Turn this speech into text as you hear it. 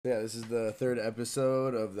Yeah, this is the third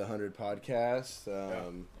episode of the 100 podcast.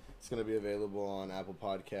 It's going to be available on Apple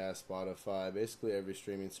Podcasts, Spotify, basically every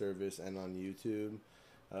streaming service, and on YouTube.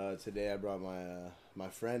 Today I brought my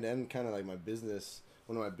friend and kind of like one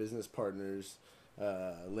of my business partners,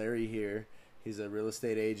 Larry here. He's a real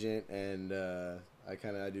estate agent, and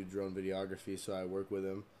I do drone videography, so I work with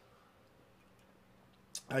him.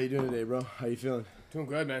 How you doing today, bro? How you feeling? Doing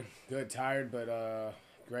good, man. Good, tired, but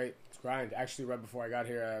great. It's grind. Actually, right before I got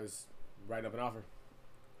here, I was writing up an offer.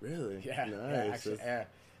 Really? Yeah, Nice. yeah. Actually,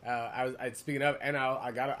 yeah. Speaking of, and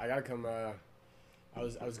I gotta come. I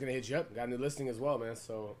was gonna hit you up. Got a new listing as well, man.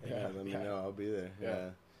 So Yeah, let me know. I'll be there. Yeah. Yeah.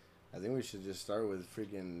 I think we should just start with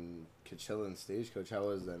freaking Coachella and Stagecoach. How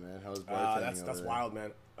was that, man? How was bartending that's over there? wild,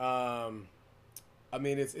 man. I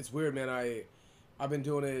mean, it's weird, man. I've been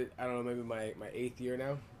doing it. I don't know, maybe my 8th year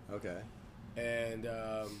now. Okay. And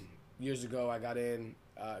years ago, I got in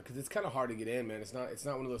because it's kind of hard to get in, man. It's not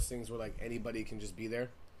one of those things where like anybody can just be there.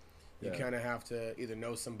 You Yeah. kind of have to either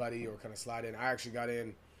know somebody or kind of slide in. I actually got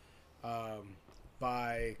in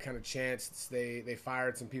by kind of chance. They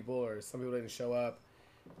fired some people, or some people didn't show up,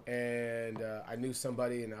 and I knew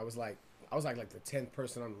somebody, and I was like the 10th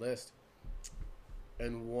person on the list.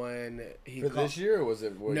 And when he For this year, or was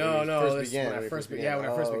it when No, you no, first this- began? when I When you first began? when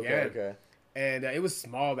I first Oh, began. Okay. and it was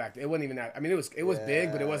small back then. It wasn't even that. I mean, it was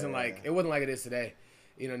big, but it wasn't like it is today.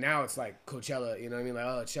 You know, now it's like Coachella. You know what I mean? Like,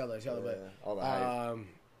 oh, Coachella. Yeah, all the hype.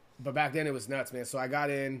 But back then it was nuts, man. So I got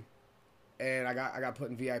in, and I got put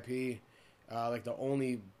in VIP, like the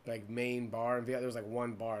only like main bar in VIP. There was like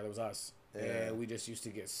one bar. That was us, Yeah. and we just used to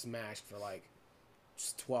get smashed for like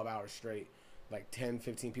just 12 hours straight, like 10,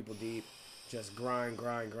 15 people deep, just grind.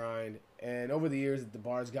 And over the years, the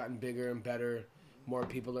bar's gotten bigger and better. More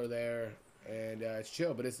people are there, and it's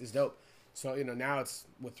chill, but it's dope. So, you know, now it's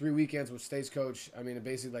with 3 weekends with Stagecoach. I mean,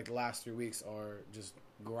 basically like the last 3 weeks are just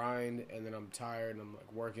grind, and then I'm tired and I'm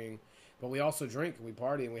like working. But we also drink and we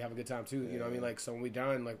party and we have a good time too. You know what I mean? Like, so when we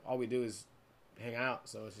done, like all we do is hang out.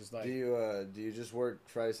 So it's just like, Do you just work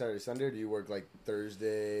Friday, Saturday, Sunday, or do you work like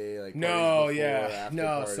Thursday, like no, parties before, yeah, after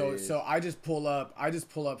no. parties? So I just pull up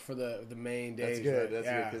for the main days. That's good. right? That's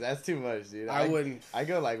Yeah. good because that's too much, dude. I wouldn't. I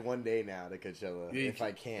go like one day now to Coachella Yeah, if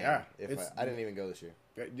I can. yeah, If it's- I didn't even go this year.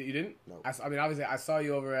 You didn't? No. I mean, obviously, I saw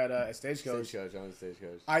you over at Stagecoach. Stagecoach. I'm a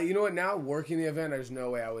Stagecoach. You know what? Now working the event, there's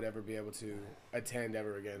no way I would ever be able to attend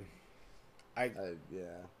ever again. Yeah.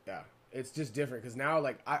 Yeah, it's just different because now,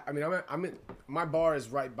 like, I mean, I'm in my bar is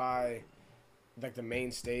right by like the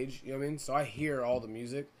main stage. You know what I mean? So I hear all the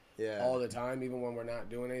music Yeah. all the time, even when we're not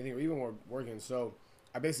doing anything or even when we're working. So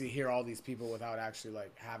I basically hear all these people without actually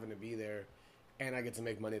like having to be there, and I get to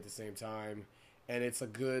make money at the same time, and it's a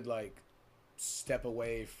good like step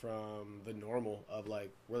away from the normal of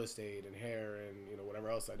like real estate and hair and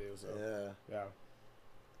whatever else I do. So yeah.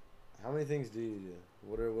 How many things do you do?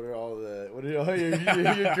 What are all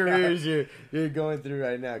your careers you're going through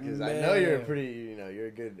right now? Because I know you're a pretty, you're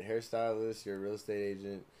a good hairstylist, you're a real estate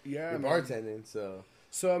agent, Yeah, you're man. bartending. So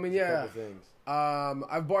I mean, a yeah. couple things.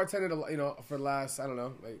 I've bartended a lot, for the last, I don't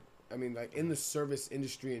know, like in the service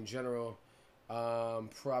industry in general,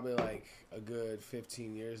 probably like a good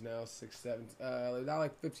 15 years now, 6, 7, not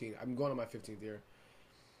like 15. I'm going on my 15th year.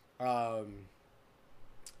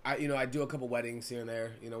 I do a couple weddings here and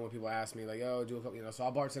there, when people ask me like, oh, do a couple, so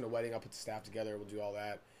I'll bartend a wedding, I'll put the staff together, we'll do all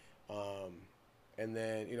that. And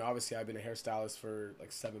then, obviously I've been a hairstylist for like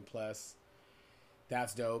 7+.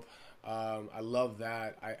 That's dope. I love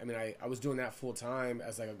that. I was doing that full time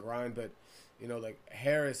as like a grind, but like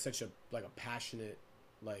hair is such a passionate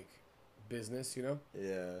like business,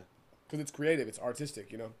 Yeah. because it's creative, it's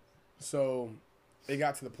artistic, So it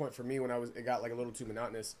got to the point for me when it got like a little too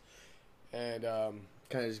monotonous, and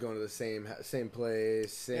Kind of just going to the same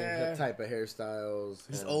place, same type of hairstyles,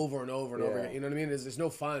 just over and over and over Yeah. again. You know what I mean? There's no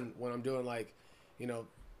fun when I'm doing like,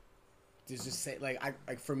 just say like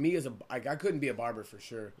for me I couldn't be a barber for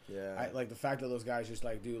sure. Yeah. I like the fact that those guys just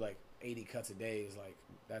like do like 80 cuts a day is like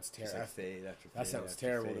that's Just terrible. like fade after That fade sounds after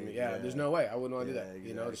terrible to fade, me. Yeah, there's no way I wouldn't want to do Yeah, that.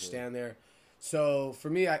 exactly. Just stand there. So for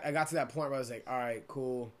me, I got to that point where I was like, all right,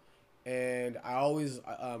 cool. And I always,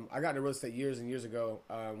 I got into real estate years and years ago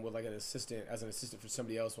with like as an assistant for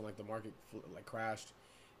somebody else when like the market like crashed,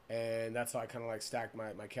 and that's how I kind of like stacked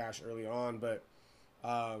my cash early on. But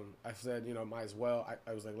I said, might as well.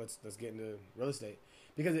 I was like, let's get into real estate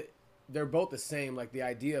because they're both the same. Like the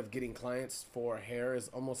idea of getting clients for hair is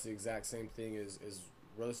almost the exact same thing as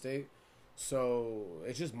real estate. So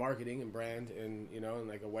it's just marketing and brand and and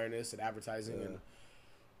like awareness and advertising Yeah.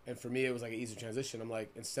 and for me it was like an easy transition. I'm like,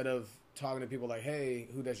 instead of talking to people like, hey,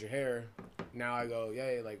 who does your hair? Now I go,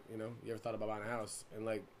 yeah, like, you ever thought about buying a house? And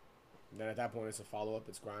like Then at that point, it's a follow up.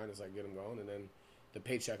 It's grind. It's like get them going, and then the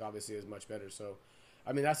paycheck obviously is much better. So,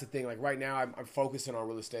 I mean, that's the thing. Like right now, I'm focusing on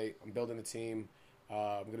real estate. I'm building a team.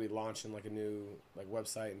 I'm gonna be launching like a new like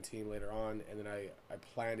website and team later on, and then I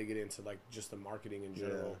plan to get into like just the marketing in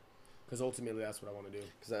general, because ultimately that's what I want to do.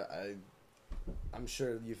 Because I'm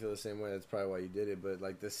sure you feel the same way. That's probably why you did it. But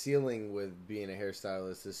like the ceiling with being a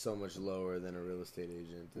hairstylist is so much lower than a real estate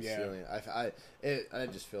agent. The ceiling, I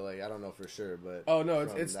just feel like I don't know for sure, but oh no,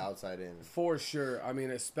 it's the outside in for sure. I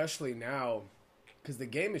mean, especially now, because the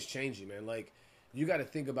game is changing, man. Like you got to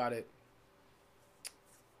think about it.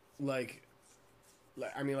 Like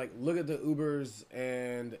I mean, like look at the Ubers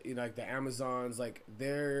and you know, like the Amazons. Like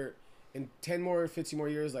they're in 10 more, 15 more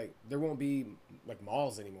years. Like there won't be like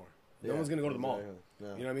malls anymore. No one's gonna go to the mall.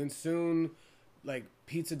 No. You know what I mean? Soon, like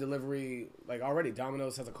pizza delivery, like already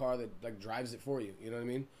Domino's has a car that like drives it for you. You know what I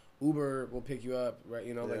mean? Uber will pick you up, right?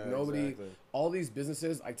 You know, like nobody, exactly. All these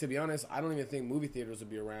businesses. Like to be honest, I don't even think movie theaters will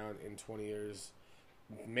be around in 20 years,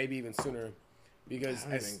 maybe even sooner, because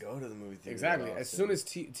I don't even go to the movie theater. Exactly. As soon as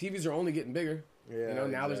TVs are only getting bigger. Yeah, you know,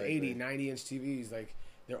 now there's 80, 90-inch TVs. Like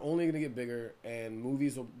they're only gonna get bigger, and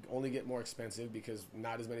movies will only get more expensive because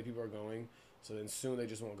not as many people are going. So then soon they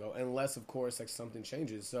just won't go, unless of course like something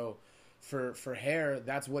changes. So for hair,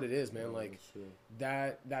 that's what it is, man. Like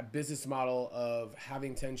that business model of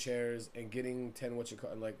having 10 chairs and getting 10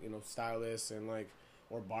 stylists and like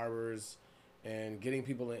or barbers and getting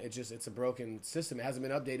people in. It's a broken system. It hasn't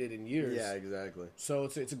been updated in years. Yeah, exactly. So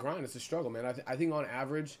it's a grind. It's a struggle, man. I think on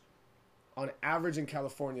average in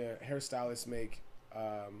California, hairstylists make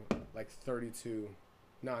like 32.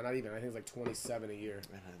 No, not even. I think it's like 27 a year.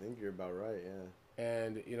 Man, I think you're about right. Yeah.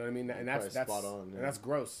 And you know what I mean. And that's spot on. Yeah. And that's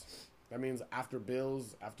gross. That means after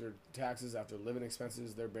bills, after taxes, after living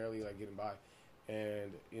expenses, they're barely like getting by.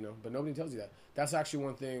 And you know, but nobody tells you that. That's actually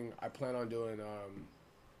one thing I plan on doing.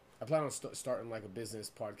 I plan on starting like a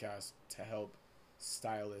business podcast to help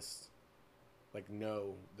stylists like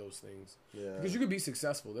know those things. Yeah. Because you could be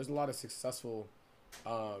successful. There's a lot of successful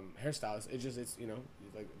hairstylists. It's you know,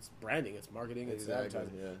 like it's branding, it's marketing, it's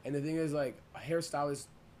advertising. Yeah. And the thing is, like hairstylists,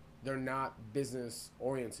 they're not business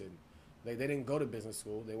oriented. Like they didn't go to business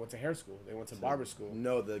school. They went to hair school. They went to barber school.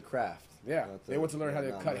 Know the craft. Yeah, they went to learn how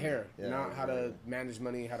to cut hair, not how to manage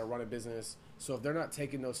money, how to run a business. So if they're not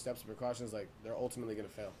taking those steps and precautions, like they're ultimately going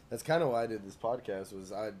to fail. That's kind of why I did this podcast.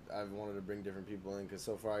 Was I wanted to bring different people in because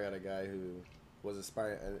so far I got a guy who was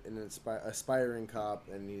an aspiring cop,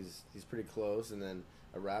 and he's pretty close, and then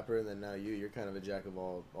a rapper, and then now you're kind of a jack of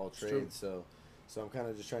all trades. So I'm kind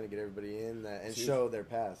of just trying to get everybody in and show their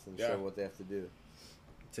path and show what they have to do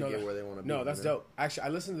to get where they want to be. No, that's dope. Actually, I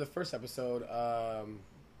listened to the first episode.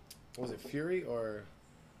 Was it Fury or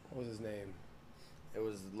what was his name? It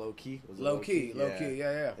was Low Key. Low Key.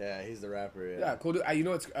 Yeah. Yeah, he's the rapper. Yeah, cool dude. You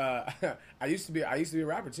know, it's I used to be a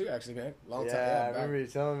rapper too, actually, man. Long time. Yeah, I remember you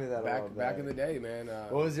telling me that. Back in the day, man.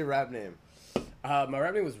 What was your rap name? My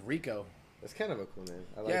rap name was Rico. That's kind of a cool name.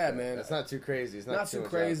 I like that. Man. It's not too crazy. It's not too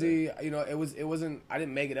crazy. You know, it wasn't. I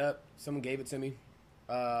didn't make it up. Someone gave it to me.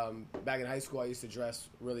 Back in high school, I used to dress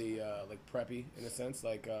really like preppy in a sense,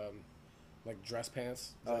 like dress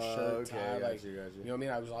pants, shirt, tie, got you. You know what I mean?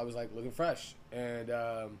 I was like looking fresh. And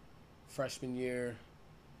freshman year,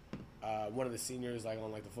 one of the seniors like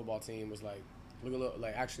on like the football team was like, look a little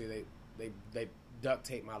like actually they duct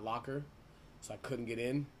taped my locker, so I couldn't get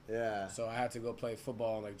in. Yeah. So I had to go play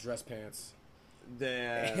football in like dress pants.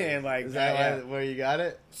 Damn. And like is that where you got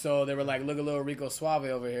it? So they were like, look a little Rico Suave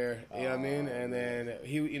over here. You know what I mean? And then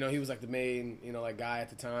he was like the main, like guy at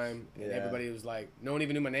the time. And everybody was like, no one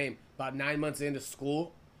even knew my name. About 9 months into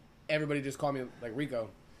school, everybody just called me like Rico.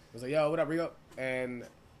 I was like, yo, what up, Rico? And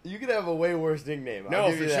you could have a way worse nickname.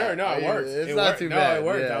 No, for sure. No, it worked. It's not too bad. No, it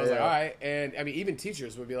worked. I was like, all right. And I mean, even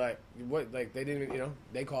teachers would be like, what? Like they didn't even,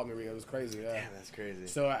 they called me Rico. It was crazy. Yeah. Damn, that's crazy.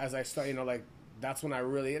 So as I started, like that's when I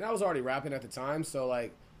really, and I was already rapping at the time. So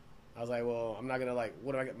like, I was like, well, I'm not gonna like,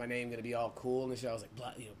 what do I get my name gonna be all cool and shit? I was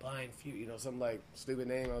like, Blind Few, some like stupid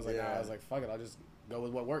name. I was like, nah, I was like, fuck it, I'll just go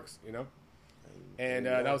with what works, And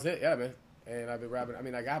that was it, yeah, man. And I've been rapping. I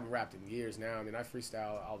mean, like I haven't rapped in years now. I mean, I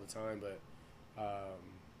freestyle all the time,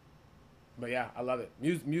 but yeah, I love it.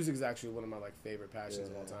 Music is actually one of my like favorite passions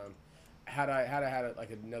of all time. Had I had like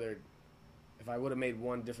another, if I would have made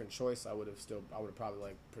one different choice, I would have probably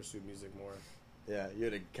like pursued music more. Yeah, you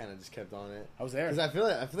would have kind of just kept on it. I was there because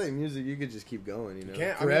I feel like music you could just keep going,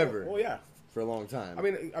 forever. Well, yeah, for a long time.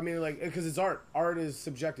 I mean, like because it's art. Art is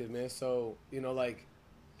subjective, man. So like,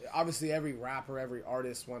 obviously every rapper, every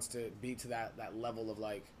artist wants to be to that level of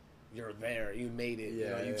like, you're there, you made it,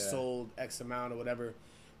 you've sold X amount or whatever.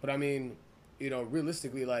 But I mean,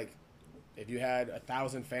 realistically, like, if you had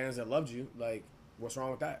 1,000 fans that loved you, like, what's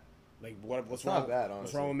wrong with that? Like, what's It's wrong? not bad, honestly.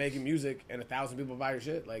 What's wrong with making music and 1,000 people buy your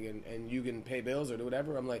shit? Like, and you can pay bills or do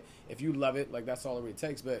whatever. I'm like, if you love it, like, that's all it really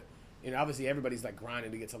takes. But obviously everybody's like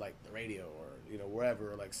grinding to get to like the radio or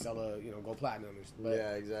wherever, or like sell a go platinum. But,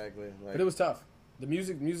 yeah, exactly. Like, but it was tough. The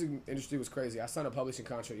music industry was crazy. I signed a publishing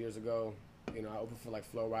contract years ago. I opened for like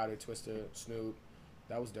Flo Rida, Twista, Snoop.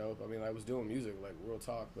 That was dope. I mean, I was doing music, like real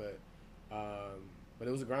talk, but it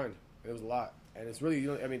was a grind. It was a lot, and it's really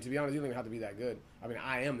to be honest, you don't even have to be that good. I mean,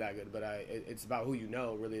 I am that good, but it's about who you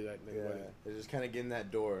know, really. It's just kind of getting that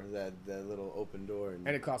door, that little open door, and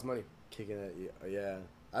it costs money. Kicking it, yeah.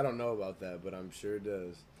 I don't know about that, but I'm sure it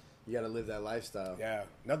does. You got to live that lifestyle. Yeah,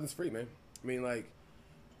 nothing's free, man. I mean, like,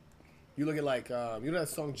 you look at like that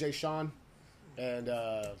song Jay Sean and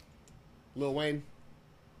Lil Wayne.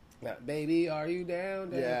 That Baby, Are You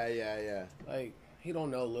Down? Yeah. Like, he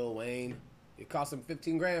don't know Lil Wayne. It cost him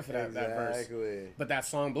 $15,000 for that verse. Exactly. But that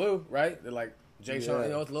song blew, right? They're like, Jay Sean,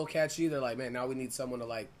 it's a little catchy. They're like, man, now we need someone to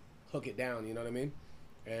like hook it down. You know what I mean?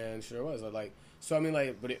 And sure was. So I mean,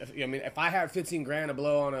 like, but if I had $15,000 to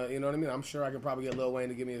blow on you know what I mean? I'm sure I could probably get Lil Wayne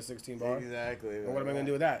to give me a 16 bar. Exactly. Or what am I gonna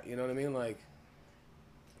do with that? You know what I mean? Like,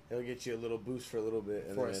 it'll get you a little boost for a little bit.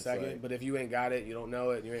 And for a second. Like, but if you ain't got it, you don't know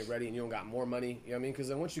it, and you ain't ready, and you don't got more money, you know what I mean? Because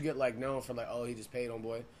then once you get like known for like, oh, he just paid on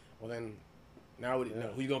boy, well then, now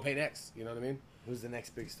who you gonna pay next? You know what I mean? Who's the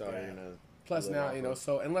next big star? Yeah. You're gonna Plus now,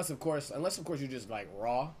 so unless of course you're just like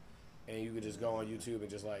raw, and you could just go on YouTube and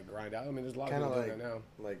just like grind out. I mean, there's a lot of people doing that now.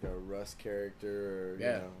 Like a Russ character. Or,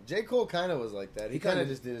 yeah. J. Cole kind of was like that. He kind of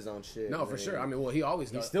just did his own shit. No, for sure. I mean, well, he always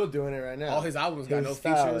does. He's still doing it right now. All his albums got no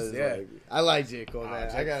features. Yeah. Like, I like J. Cole, man.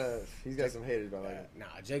 He's got some haters, but I like it. Nah,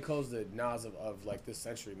 J. Cole's the Nas of like this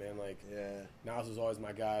century, man. Like, Nas was always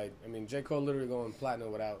my guy. I mean, J. Cole literally going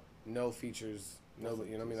platinum without no features. You know what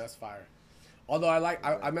I mean? That's fire. Although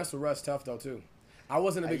I mess with Russ tough though too. I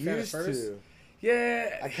wasn't a big fan at first.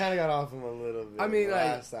 Yeah, I kind of got off him a little bit. I mean,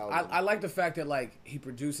 like, I like the fact that like he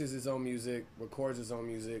produces his own music, records his own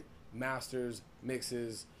music, masters,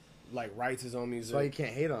 mixes, like writes his own music. So you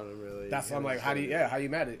can't hate on him, really. That's why I'm like, how do you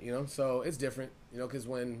mad at it? So it's different, because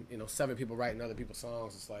when 7 people writing other people's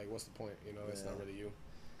songs, it's like, what's the point? It's not really you.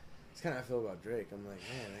 It's kind of how I feel about Drake. I'm like,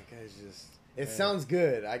 man, that guy's just. It sounds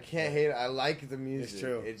good. I can't hate it. I like the music. It's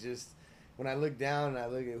true. It just. When I look down and I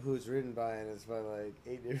look at who it's written by, and it's by like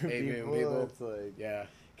 8 different people, it's like,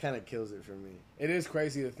 kind of kills it for me. It is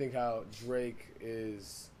crazy to think how Drake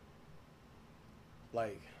is,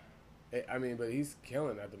 like, but he's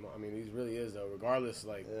killing at the moment. I mean, he really is though. Regardless,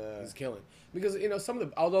 like, he's killing because some of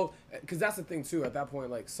the because that's the thing too. At that point,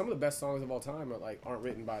 like, some of the best songs of all time aren't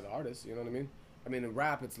written by the artist. You know what I mean? I mean, in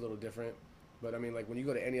rap, it's a little different, but I mean, like, when you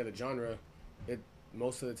go to any other genre,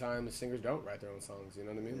 most of the time, the singers don't write their own songs. You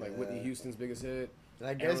know what I mean? Like Whitney Houston's biggest hit. And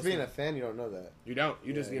I guess being a fan, you don't know that. You don't.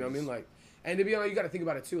 You just, what I mean? Like, and to be honest, you got to think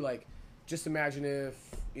about it too. Like, just imagine if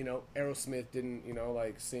Aerosmith didn't,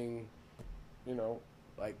 like sing,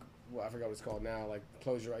 like I forgot what it's called now. Like,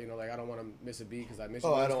 close your eyes. Like, I don't want to miss a beat because I miss.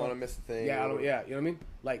 Oh, I don't want to miss a thing. Yeah, I don't. Yeah, you know what I mean?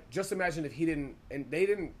 Like, just imagine if he didn't, and they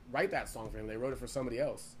didn't write that song for him. They wrote it for somebody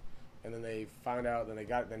else, and then they found out. Then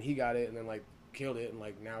he got it, and then like killed it, and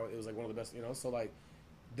like now it was like one of the best. So like.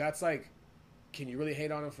 That's like, can you really hate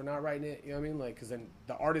on him for not writing it? You know what I mean? Like, because then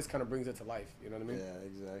the artist kind of brings it to life. You know what I mean? Yeah,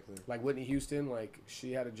 exactly. Like Whitney Houston, like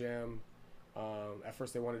she had a jam. At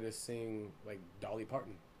first, they wanted to sing like Dolly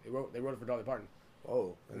Parton. They wrote it for Dolly Parton.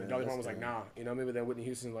 Oh, and then Dolly Parton was like, nah. You know what I mean? But then Whitney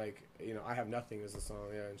Houston, like, I Have Nothing is the song.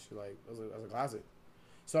 Yeah, and she like that was a classic.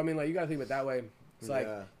 So I mean, like, you got to think of it that way. It's like,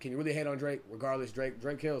 can you really hate on Drake? Regardless, Drake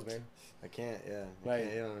kills, man. I can't. Yeah, like, I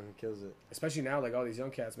can't hate on him. He kills it. Especially now, like all these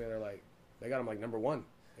young cats, man, are like, they got him like number 1.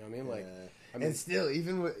 You know what I mean? Like, and still,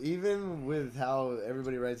 even with how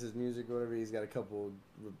everybody writes his music or whatever, he's got a couple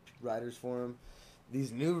writers for him.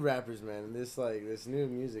 These new rappers, man, this new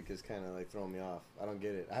music is kind of like throwing me off. I don't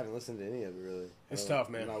get it. I haven't listened to any of it really. It's tough,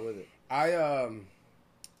 man. I'm not with it.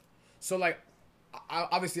 So like, I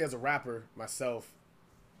obviously as a rapper myself,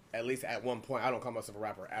 at least at one point, I don't call myself a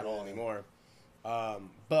rapper at all anymore.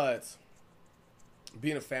 But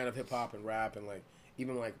being a fan of hip hop and rap and like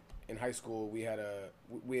even like. In high school, we had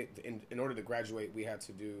in order to graduate, we had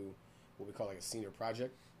to do what we call like a senior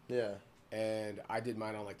project. Yeah. And I did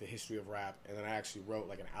mine on like the history of rap, and then I actually wrote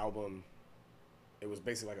like an album. It was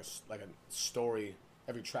basically like a story.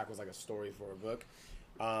 Every track was like a story for a book,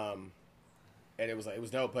 and it was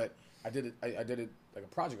dope. But I did it like a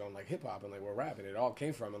project on like hip hop and like where rap, and it all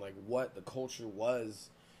came from and like what the culture was.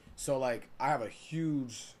 So like I have a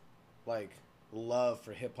huge like love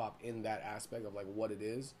for hip hop in that aspect of like what it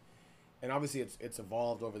is. And obviously, it's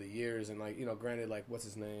evolved over the years, and like granted, like what's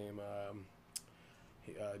his name,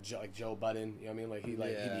 like Joe Budden, you know what I mean? Like he be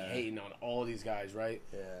hating on all these guys, right?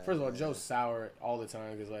 Yeah. First of all, Joe's sour all the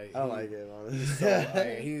time because like I don't like him,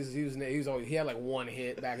 honestly. So, he had like one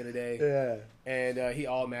hit back in the day, Yeah. and he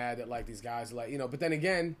all mad that like these guys are like, you know. But then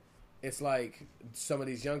again, it's like some of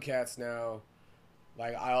these young cats now.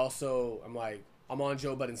 Like I'm like I'm on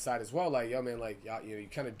Joe Budden's side as well. Like yo man, like y'all, you know, you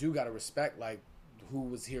kind of do gotta respect like who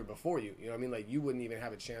was here before you. You know what I mean? Like you wouldn't even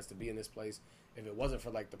have a chance to be in this place if it wasn't for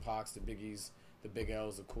like the Pacs, the Biggies, the Big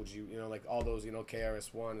L's, the Cool G, you know, like all those, you know,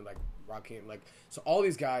 KRS-One and like Rakim, like so all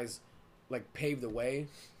these guys like paved the way,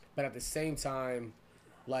 but at the same time,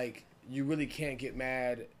 like you really can't get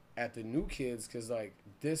mad at the new kids because like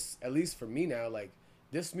this, at least for me now, like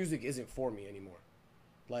this music isn't for me anymore.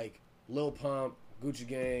 Like Lil Pump, Gucci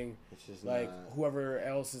Gang, It's just like not. whoever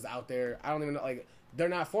else is out there, I don't even know, like they're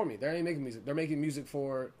not for me. They ain't making music. They're making music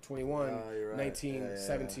for 21, Oh, you're right. 19, Yeah.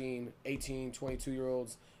 17, 18,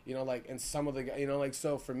 22-year-olds. You know, like, and some of the, you know, like,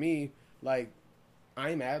 so for me, like,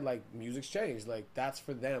 I'm mad, like, music's changed. Like, that's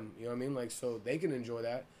for them. You know what I mean? Like, so they can enjoy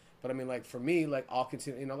that. But I mean, like, for me, like, I'll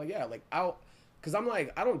continue, you know, like, yeah, like, because I'm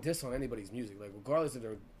like, I don't diss on anybody's music. Like, regardless if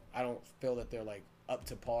I don't feel that they're, like, up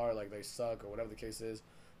to par, like, they suck or whatever the case is.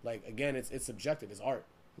 Like, again, it's subjective. It's art.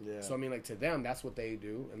 Yeah. So I mean, like to them, that's what they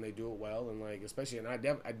do, and they do it well, and like especially, and I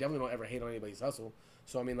definitely don't ever hate on anybody's hustle.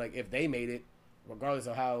 So I mean, like if they made it, regardless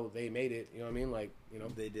of how they made it, you know what I mean? Like you know,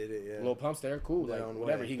 They did it, yeah. Lil Pump's there, cool, Their like own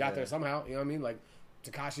whatever. way, He got yeah. there somehow, you know what I mean? Like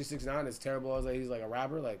Tekashi 6ix9ine, as terrible as like, he's like a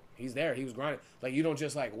rapper, like he's there, he was grinding. Like you don't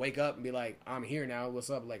just like wake up and be like, I'm here now, what's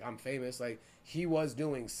up? Like I'm famous. Like he was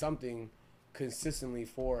doing something consistently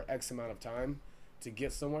for X amount of time to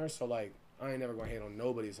get somewhere. So like. I ain't never gonna hate on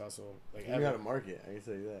nobody's hustle. Like You ever. gotta market, I can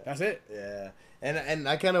tell you that. That's it. Yeah. And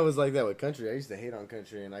I kind of was like that with country. I used to hate on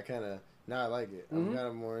country, and I kind of, now I like it. I'm kind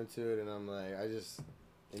of more into it, and I'm like, I just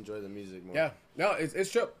enjoy the music more. Yeah, no,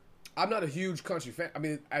 it's true. I'm not a huge country fan. I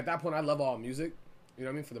mean, at that point, I love all music. You know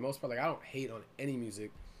what I mean? For the most part, like I don't hate on any music,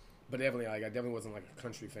 but definitely, like I definitely wasn't like a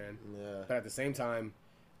country fan. Yeah. But at the same time,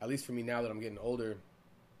 at least for me now that I'm getting older,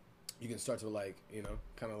 you can start to like, you know,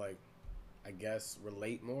 kind of like, I guess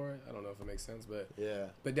relate more. I don't know if it makes sense, but Yeah.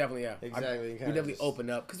 definitely, yeah, Exactly. You We kinda definitely just- open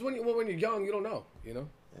up because when you're young, you don't know, you know.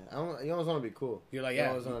 Yeah. You always want to be cool. You're like, You yeah,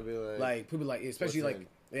 always want to be like people like, especially what's like,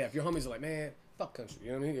 in? yeah, if your homies are like, man, fuck country,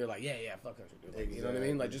 you know what I mean? You're like, yeah, fuck country, dude. Like, you know what I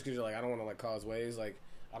mean? Like, just because you're like, I don't want to like cause waves, like,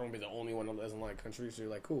 I don't want to be the only one that doesn't like country, so you're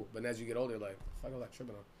like, cool. But as you get older, like, fuck all that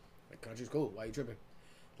tripping on. Like, country's cool. Why you tripping?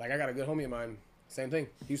 Like, I got a good homie of mine, same thing.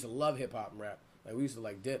 He used to love hip hop and rap. Like, we used to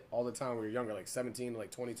like dip all the time when we were younger, like 17 to like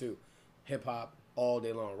 22. Hip hop all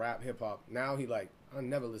day long, rap, hip hop. Now he like, I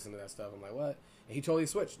never listen to that stuff. I'm like, what? And he totally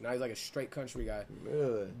switched. Now he's like a straight country guy.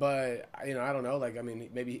 Really? But you know, I don't know. Like, I mean,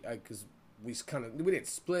 maybe because we didn't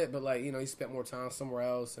split, but like, you know, he spent more time somewhere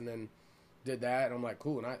else, and then did that. And I'm like,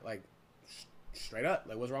 cool. And I like straight up,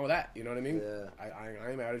 like, what's wrong with that? You know what I mean? Yeah. I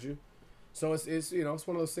ain't mad at you. So it's you know, it's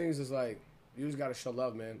one of those things. It's like you just gotta show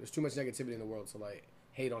love, man. There's too much negativity in the world to like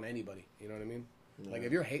hate on anybody. You know what I mean? Yeah. Like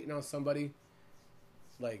if you're hating on somebody,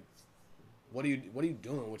 like. What are you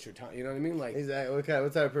doing with your time? You know what I mean? Like, Exactly. What type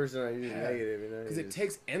of person are you? Yeah. Negative, you know? because You it just-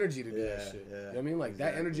 takes energy to do that Yeah, shit. yeah, You know what I mean? Like that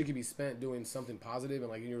exactly. energy can be spent doing something positive,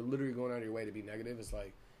 and like you're literally going out of your way to be negative. It's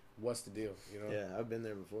like, what's the deal? You know? Yeah, I've been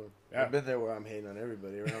there before. Yeah. I've been there where I'm hating on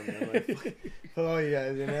everybody around me. I'm like, fuck all you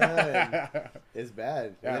guys, you know? And it's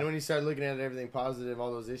bad. Yeah. And then when you start looking at everything positive,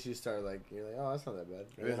 all those issues start like, you're like, oh, that's not that bad.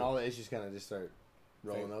 And then all the issues kind of just start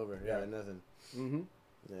rolling Fade. over. Yeah. Yeah, nothing. Mm-hmm.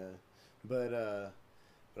 Yeah. But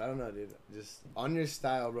I don't know, dude. Just on your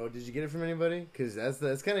style, bro. Did you get it from anybody? Because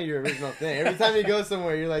that's kind of your original thing. Every time you go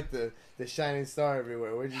somewhere, you're like the shining star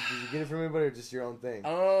everywhere. Did you get it from anybody or just your own thing?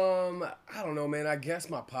 I don't know, man. I guess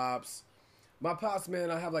my pops, man.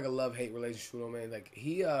 I have like a love-hate relationship with him, man. Like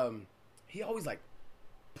he always like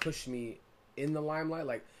pushed me in the limelight.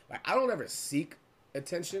 Like I don't ever seek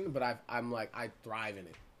attention, but I'm like I thrive in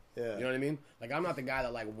it. Yeah. You know what I mean? Like I'm not the guy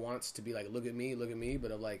that like wants to be like look at me,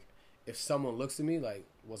 but of like if someone looks at me, like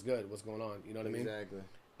what's good, what's going on? You know what I mean? Exactly.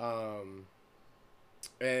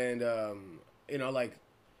 You know, like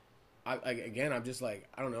I'm just like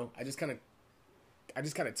I don't know. I just kind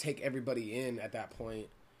of take everybody in at that point,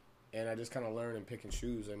 and I just kind of learn and pick and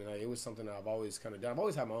choose. I mean, like, it was something that I've always kind of done. I've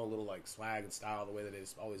always had my own little like swag and style, the way that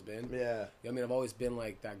it's always been. Yeah. You know what I mean? I've always been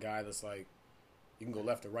like that guy that's like, you can go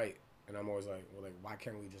left or right, and I'm always like, well, like why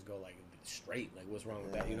can't we just go like straight? Like what's wrong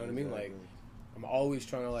with that? You know what I mean? Like I'm always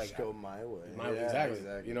trying to like Just go my way. exactly.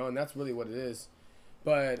 You know, and that's really what it is.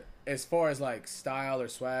 But as far as like style or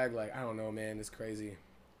swag, like I don't know, man, it's crazy.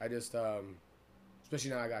 I just especially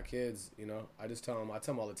now I got kids, you know, I tell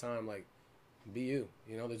them all the time, like, be you.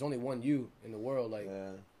 You know, there's only one you in the world. Like,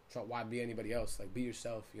 Yeah. why be anybody else? Like, be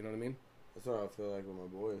yourself. You know what I mean? That's what I feel like with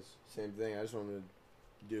my boys. Same thing. I just want them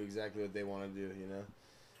to do exactly what they want to do, you know?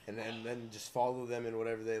 And then just follow them in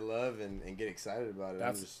whatever they love and get excited about it.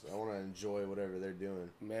 I want to enjoy whatever they're doing.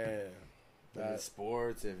 Man. If it's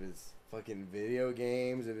sports, if it's fucking video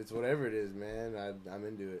games, if it's whatever it is, man, I'm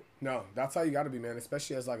into it. No, that's how you got to be, man,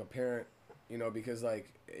 especially as, like, a parent, you know, because,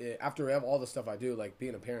 like, after all the stuff I do, like,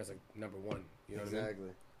 being a parent is, like, number one, you know what I mean? Exactly.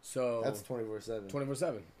 So that's 24/7.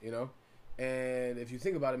 24/7, you know? And if you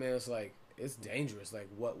think about it, man, it's, like, it's dangerous, like,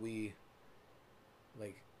 what we,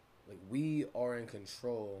 like we are in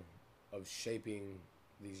control of shaping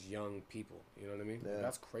these young people, you know what I mean? Yeah. Like,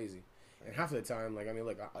 that's crazy. And half of the time, like, I mean,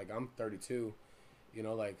 like I'm 32, you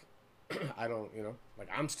know, like, I don't, you know, like,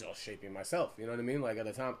 I'm still shaping myself, you know what I mean? Like, at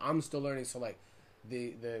the time, I'm still learning, so, like,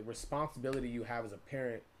 the responsibility you have as a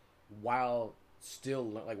parent while still,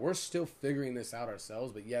 like, we're still figuring this out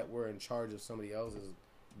ourselves, but yet we're in charge of somebody else's.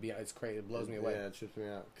 It's crazy. It blows me away. Yeah, it trips me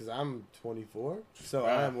out because I'm 24, so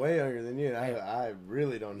Wow. I'm way younger than you. And I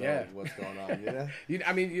really don't know what's going on. You know?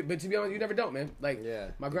 I mean, but to be honest, you never don't, man. Like,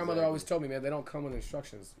 yeah, my grandmother always told me, man, they don't come with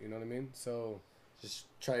instructions. You know what I mean? So just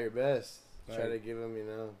try your best. Right. Try to give them, you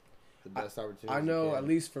know, the best opportunity. I know, at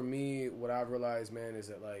least for me, what I've realized, man, is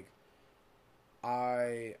that, like,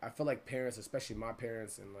 I feel like parents, especially my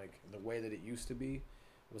parents, and, like, the way that it used to be,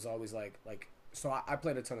 was always like. So I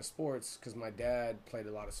played a ton of sports because my dad played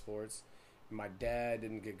a lot of sports. My dad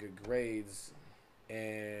didn't get good grades,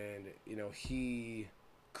 and, you know, he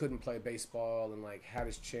couldn't play baseball and, like, had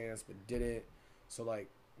his chance but didn't. So, like,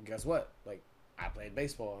 guess what? Like, I played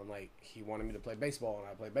baseball, and, like, he wanted me to play baseball, and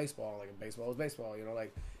I played baseball, and, like, baseball was baseball, you know,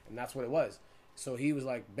 like, and that's what it was. So he was,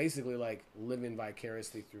 like, basically, like, living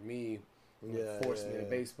vicariously through me, and forced me to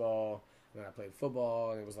baseball, and then I played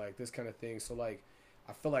football, and it was, like, this kind of thing. So, like,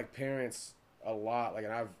 I feel like parents a lot, like,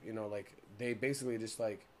 and I've, you know, like, they basically just,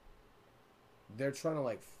 like, they're trying to,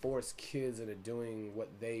 like, force kids into doing what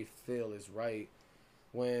they feel is right,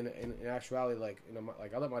 when in actuality, like, you know,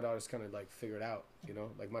 like, I let my daughters kind of, like, figure it out, you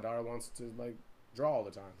know, like, my daughter wants to, like, draw all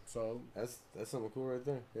the time, so that's something cool right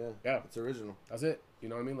there. Yeah, it's original. That's it. You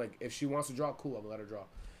know what I mean? Like, if she wants to draw, cool, I'll let her draw.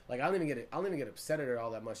 Like, I don't even get upset at her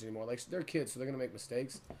all that much anymore. Like, they're kids, so they're gonna make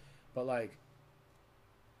mistakes, but, like,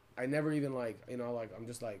 I never even, like, you know, like, I'm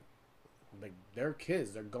just like they're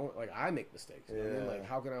kids. They're going, like, I make mistakes. You know what I mean? Like,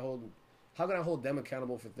 how can I hold them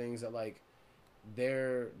accountable for things that, like,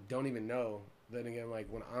 they don't even know? Then again, like,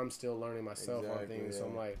 when I'm still learning myself on things, so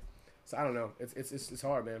I'm like, so I don't know. It's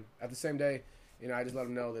hard, man. At the same day, you know, I just let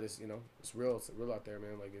them know that it's, you know, it's real out there,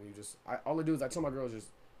 man. Like, and you just, all I do is I tell my girls, just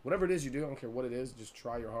whatever it is you do, I don't care what it is, just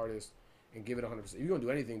try your hardest and give it 100%. If you're gonna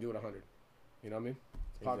do anything, do it 100. You know what I mean?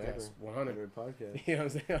 Podcast 100 podcast. You know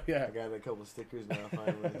what I'm saying? Yeah. I got a couple stickers now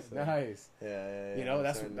finally. So. Nice. Yeah. You know,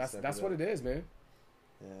 that's what it is, man.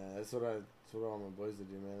 Yeah, that's what I want my boys to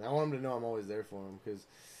do, man. I want them to know I'm always there for them because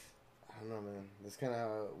I don't know, man. That's kind of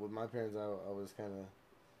how with my parents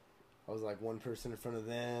I was like one person in front of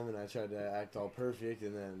them, and I tried to act all perfect,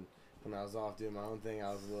 and then when I was off doing my own thing,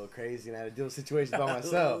 I was a little crazy, and I had to deal with situations by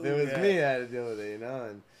myself. It was me that had to deal with it, you know,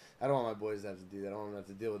 and I don't want my boys to have to do that. I don't want them to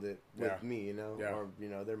have to deal with it with me, you know, or, you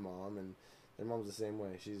know, their mom, and their mom's the same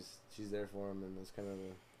way. She's there for them, and that's kind of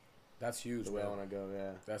that's huge, the way I want to go,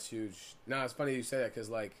 yeah. That's huge. No, it's funny you say that because,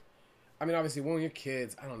 like, I mean, obviously, when you're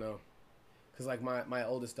kids, I don't know. Because, like, my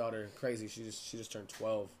oldest daughter, crazy, she just turned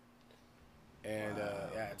 12. And,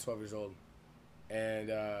 wow. 12 years old. And,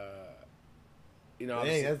 you know,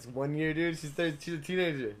 dang, that's 1 year, dude. She's a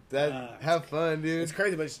teenager. Have fun, dude. It's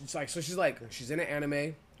crazy, but she's like, she's in an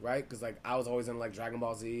anime, right? Because, like, I was always in, like, Dragon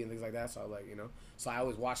Ball Z and things like that. So I was like, you know, so I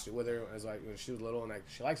always watched it with her as, like, when she was little, and, like,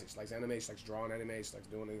 she likes it. She likes anime. She likes drawing anime. She likes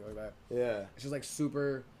doing things like that. Yeah. She's, like,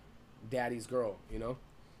 super daddy's girl, you know?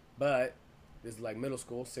 But this is, like, middle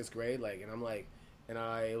school, 6th grade, like, and I'm, like, and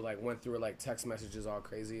I, like, went through her, like, text messages all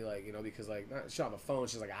crazy, like, you know, because, like, she's on the phone,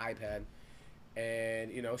 she's, like, an iPad,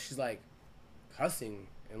 and, you know, she's, like, cussing,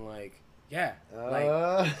 and, like, yeah, like,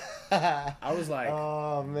 I was like,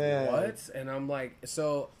 oh, man, what? And I'm, like,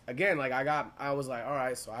 so, again, like, I was, like, all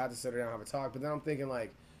right, so I had to sit her down and have a talk, but then I'm thinking,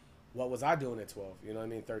 like, what was I doing at 12, you know what I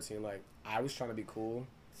mean, 13, like, I was trying to be cool,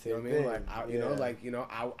 you know what I mean, like, you know, like, you know,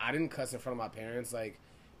 I didn't cuss in front of my parents, like,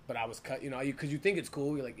 but I was cut, you know, because you think it's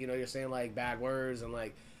cool. You're like, you know, you're saying like bad words and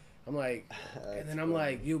like, I'm like, and then I'm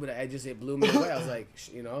like, but it blew me away. I was like,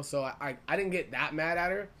 you know, so I didn't get that mad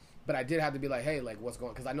at her, but I did have to be like, hey, like what's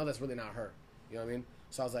going? Because I know that's really not her. You know what I mean?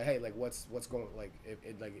 So I was like, hey, like what's going? Like,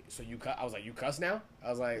 like, so you cut? I was like, you cuss now? I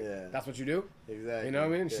was like, that's what you do? Exactly. You know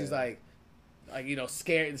what I mean? Yeah. She's like, like, you know,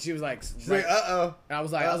 scared. She was like, She's like, uh-oh. And I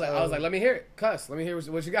was like, let me hear it, cuss. Let me hear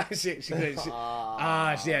what you got. She couldn't.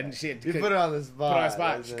 She You put her on the spot. Put her on the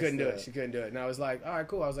spot. She couldn't do it. She couldn't do it. And I was like, all right,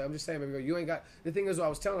 cool. I was like, I'm just saying, baby girl, you ain't got. The thing is, what I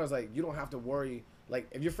was telling her, I was like, you don't have to worry. Like,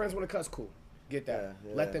 if your friends want to cuss, cool, get that.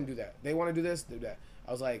 Yeah. Let them do that. They want to do this, do that.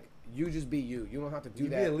 I was like, you just be you. You don't have to do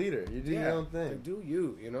that. You be a leader. You do your own thing. Like, do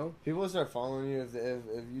you, you know? People will start following you if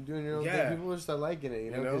you're doing your own thing. People will start liking it,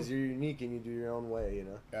 you know, because you're unique and you do your own way, you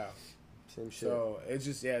know? Yeah. Same shit. So, it's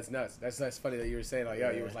just, it's nuts. That's funny that you were saying, like,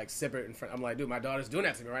 you were like, sip it in front. I'm like, dude, my daughter's doing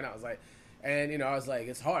that to me right now. I was like, and, you know, I was like,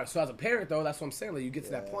 it's hard. So, as a parent, though, that's what I'm saying. Like, you get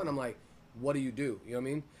to that point, I'm like, what do? You know what I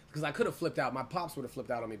mean? Because I could have flipped out. My pops would have flipped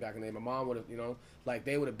out on me back in the day. My mom would have, you know, like,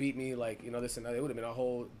 they would have beat me, like, you know, this and that. It would have been a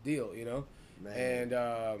whole deal, you know? Man.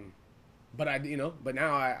 And, but but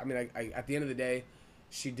now I mean, at the end of the day,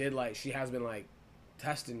 she has been like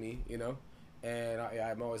testing me, you know, and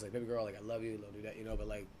I'm always like, baby girl, like, I love you, don't do that, you know, but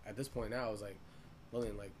like at this point now, I was like,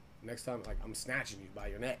 Lillian, like, next time, like, I'm snatching you by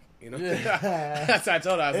your neck, you know. That's what I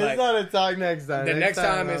told her. I was it's not a talk next time. The next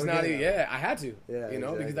time it's not even. Yeah, I had to. Yeah, you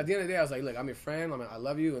know, exactly. because at the end of the day, I was like, look, I'm your friend. I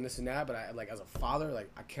love you and this and that, but I like, as a father, like,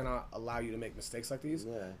 I cannot allow you to make mistakes like these.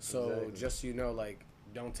 Yeah. So exactly. just so you know, like,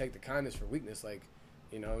 don't take the kindness for weakness. Like,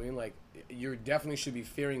 you know what I mean? Like, you definitely should be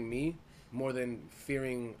fearing me more than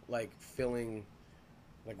fearing, like, feeling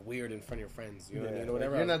like weird in front of your friends. You know what I mean? Or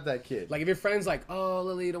whatever. Like, you're not that kid. Like, if your friend's like, oh,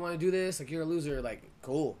 Lily, you don't want to do this, like, you're a loser, like,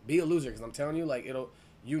 cool, be a loser. Because I'm telling you, like,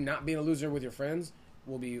 you not being a loser with your friends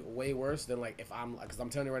will be way worse than, like, because I'm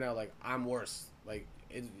telling you right now, like, I'm worse. Like,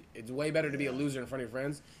 it's way better to be a loser in front of your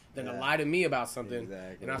friends than to lie to me about something.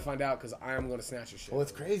 Exactly. And I find out because I am going to snatch your shit.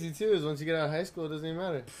 What's crazy too is once you get out of high school, it doesn't even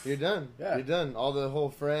matter. You're done. Yeah. You're done. All the whole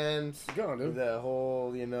friends, You're gone, dude. the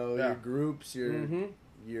whole, you know, your groups,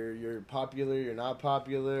 you're popular, you're not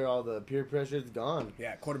popular, all the peer pressure's gone.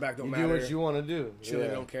 Yeah, quarterback don't you matter. do what you want to do.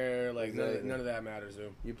 Children don't care. Like, Exactly. none of that matters,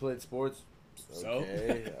 dude. You played sports. So?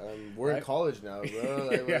 Okay. We're in college now, bro.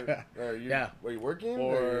 Like, are you working?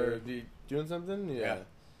 Or you doing something? Yeah.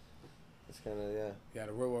 It's kind of, Yeah,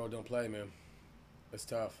 the real world don't play, man. It's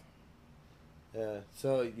tough. Yeah.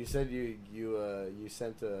 So you said you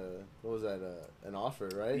sent what was that, an offer,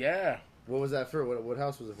 right? Yeah. What was that for? What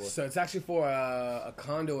house was it for? So it's actually for a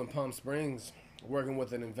condo in Palm Springs, working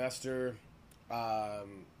with an investor.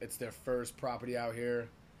 It's their first property out here.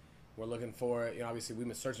 We're looking for it. You know, obviously we've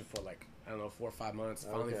been searching for, like, I don't know, 4 or 5 months.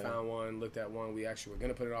 Finally found one, looked at one. We actually were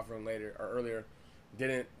going to put an offer on earlier.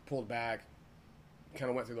 Didn't, pulled back. Kind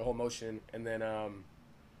of went through the whole motion, and then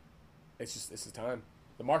it's the time.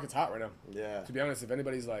 The market's hot right now. Yeah. To be honest, if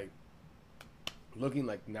anybody's like looking,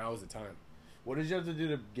 like, now is the time. What did you have to do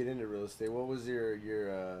to get into real estate? What was your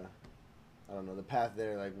I don't know, the path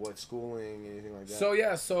there? Like, what schooling, anything like that? So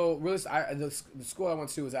yeah, really, the school I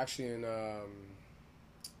went to was actually in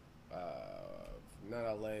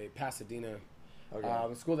not LA, Pasadena. Okay.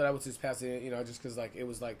 The school that I went to is Pasadena. You know, just because, like, it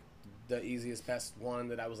was like the easiest, best one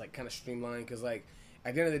that I was, like, kind of streamlined. Because, like,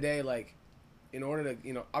 at the end of the day, like, in order to,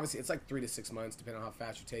 you know, obviously it's like 3 to 6 months depending on how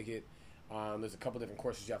fast you take it. There's a couple different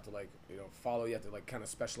courses you have to, like, you know, follow. You have to, like, kind of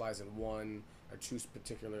specialize in one or two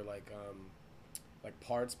particular, like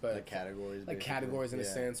parts, but like categories, like basically. categories in a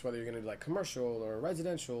sense, whether you're going to do, like, commercial or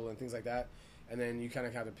residential and things like that. And then you kind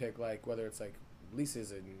of have to pick, like, whether it's, like,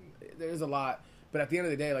 leases, and there's a lot. But at the end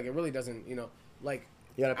of the day, like, it really doesn't, you know, like,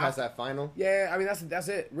 you gotta pass that final. Yeah, I mean, that's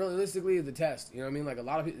it. Realistically, the test. You know what I mean? Like, a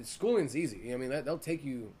lot of people, schooling's easy. You know what I mean? They'll take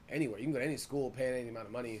you anywhere. You can go to any school, pay any amount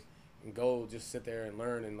of money, and go just sit there and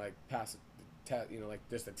learn and, like, pass the test. You know, like,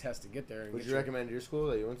 there's the test to get there. And Would you recommend your school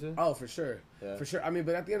that you went to? Oh, for sure, yeah. For sure. I mean,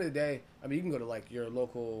 but at the end of the day, I mean, you can go to, like, your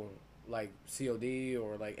local, like, COD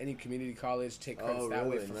or, like, any community college, take credits that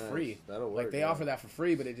way for free. That'll work. Like, they offer that for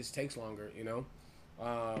free, but it just takes longer. You know.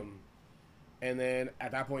 And then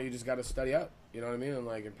at that point, you just got to study up. You know what I mean? And,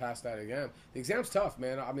 like, and pass that exam. The exam's tough,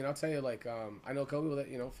 man. I mean, I'll tell you, like, I know a couple people that,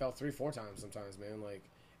 you know, fell 3-4 times sometimes, man. Like,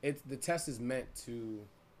 the test is meant to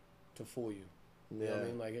fool you. You know what I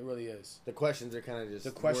mean? Like, it really is. The questions are kind of just...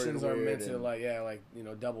 The questions are meant to, like, like, you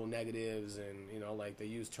know, double negatives, and, you know, like, they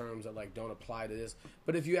use terms that, like, don't apply to this.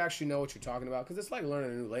 But if you actually know what you're talking about, because it's like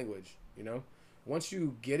learning a new language, you know? Once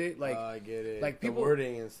you get it, like... I get it. Like, people... The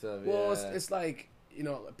wording and stuff, well, it's like, you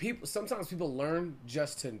know, sometimes people learn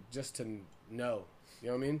just to know. You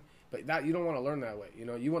know what I mean? But that, you don't want to learn that way. You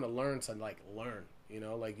know, you want to learn to, like, learn. You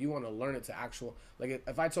know, like, you want to learn it to actual... Like,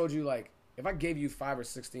 if I told you, like... If I gave you 5 or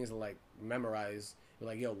 6 things to, like, memorize, you're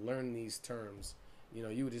like, yo, learn these terms, you know,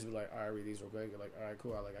 you would just be like, all right, read these real quick. You're like, all right,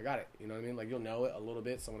 cool. I got it. You know what I mean? Like, you'll know it a little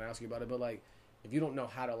bit. Someone asks you about it. But, like, if you don't know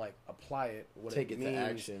how to, like, apply it, what take it means, to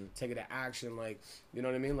action. Take it to action. Like, you know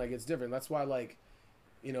what I mean? Like, it's different. That's why, like,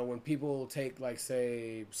 you know, when people take, like,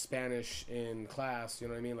 say, Spanish in class, you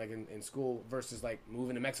know what I mean, like in school, versus like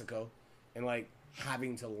moving to Mexico and like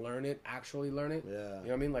having to learn it, actually learn it. Yeah. You know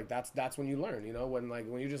what I mean? Like that's when you learn, you know,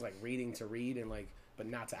 when you're just like reading to read and like, but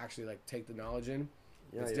not to actually like take the knowledge in.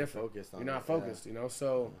 It's different. You're not focused, you know?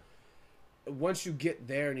 So once you get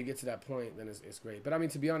there and you get to that point, then it's great. But I mean,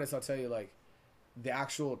 to be honest, I'll tell you, like, the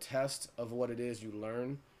actual test of what it is you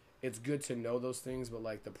learn, it's good to know those things, but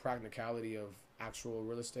like the practicality of actual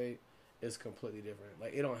real estate is completely different.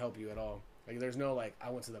 Like, it don't help you at all. Like, there's no like, I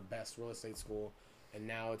went to the best real estate school and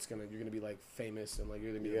now you're gonna be like famous and like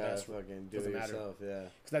you're gonna be the best. Fucking do it yourself, yeah.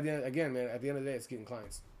 Because at the end, again, man, at the end of the day, it's getting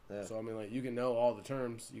clients. Yeah. So I mean, like, you can know all the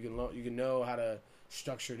terms, you can know how to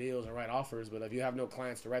structure deals and write offers, but if you have no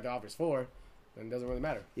clients to write the offers for, then it doesn't really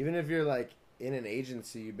matter. Even if you're like in an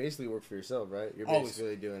agency, you basically work for yourself, right? You're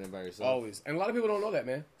basically doing it by yourself. Always. And a lot of people don't know that,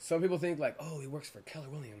 man. Some people think like, oh, he works for Keller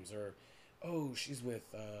Williams, or oh, she's with,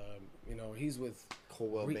 you know, he's with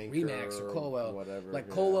Coldwell Banker, Remax or Coldwell, whatever. Like,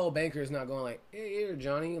 Coldwell Banker is not going like, hey, here,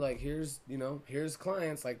 Johnny, like, here's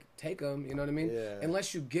clients, like, take them, you know what I mean? Yeah.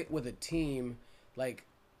 Unless you get with a team, like,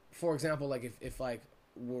 for example, like, if like,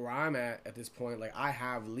 where I'm at this point, like, I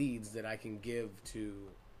have leads that I can give to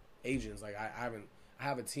agents. Like, I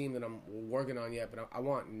have a team that I'm working on yet, but I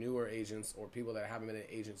want newer agents or people that haven't been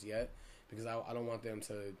agents yet, because I don't want them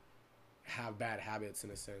to have bad habits in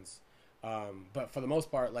a sense. But for the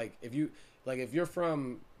most part, like, if you're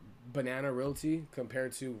from Banana Realty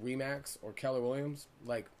compared to Remax or Keller Williams,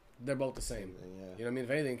 like, they're both the same. Yeah. You know what I mean?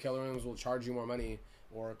 If anything, Keller Williams will charge you more money,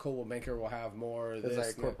 or Coldwell Banker will have more. It's like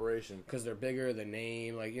a corporation. Because they're bigger, the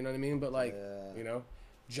name, like, you know what I mean? But like, you know,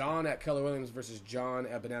 John at Keller Williams versus John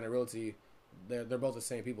at Banana Realty, they're both the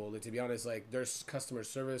same people. Like, to be honest, like, their customer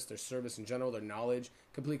service, their service in general, their knowledge,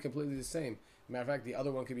 completely the same. Matter of fact, the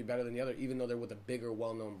other one could be better than the other, even though they're with a bigger,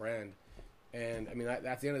 well-known brand. And I mean, at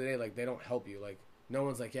the end of the day, like, they don't help you. Like, no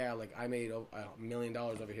one's like, yeah, like, I made $1 million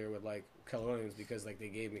over here with like Keller Williams because like they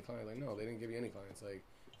gave me clients. Like, no, they didn't give you any clients. Like,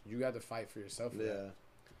 you got to fight for yourself. For that.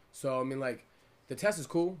 So I mean, like, the test is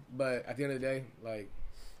cool, but at the end of the day, like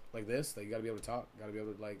this, like, you got to be able to talk, got to be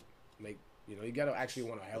able to like make, you know, you got to actually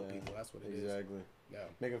want to help people. That's what it is. Exactly. Yeah.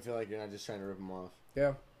 Make them feel like you're not just trying to rip them off.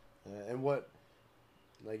 Yeah. And what,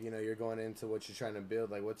 like, you know, you're going into what you're trying to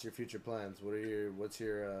build. Like, what's your future plans? What's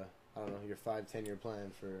your I don't know, your 5-10 year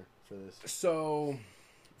plan for this? So,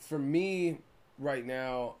 for me right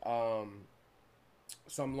now,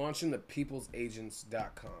 so I'm launching the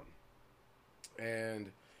peoplesagents.com.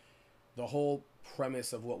 And the whole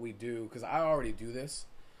premise of what we do, because I already do this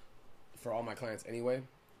for all my clients anyway.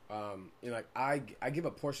 You know, like, I give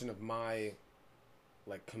a portion of my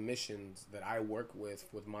like commissions that I work with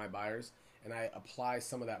my buyers, and I apply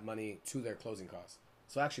some of that money to their closing costs.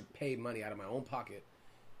 So I actually paid money out of my own pocket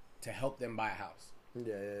to help them buy a house.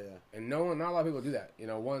 Yeah. And not a lot of people do that. You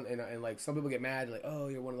know, and like, some people get mad, like, oh,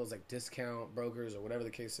 you're one of those like discount brokers or whatever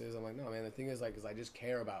the case is. I'm like, no, man, the thing is, like, I just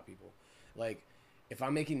care about people. Like, if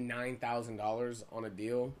I'm making $9,000 on a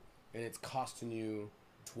deal and it's costing you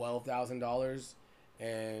 $12,000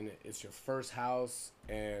 and it's your first house,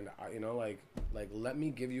 and you know, like let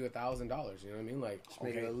me give you $1,000. You know what I mean? Like, just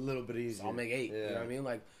make it a little bit easier. So I'll make $8,000. You know what I mean?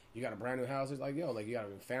 Like, you got a brand new house. It's like, yo, like, you got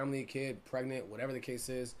a family, kid, pregnant, whatever the case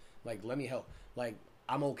is. Like, let me help. Like,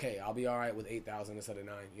 I'm okay. I'll be all right with $8,000 instead of $9,000.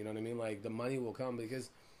 You know what I mean? Like, the money will come,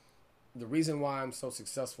 because the reason why I'm so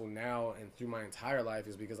successful now and through my entire life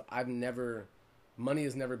is because money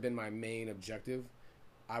has never been my main objective.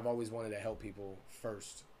 I've always wanted to help people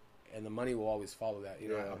first, and the money will always follow that. You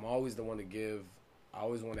know, I'm always the one to give. I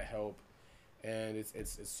always want to help, and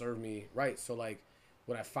it's served me right. So, like,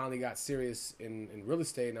 when I finally got serious in real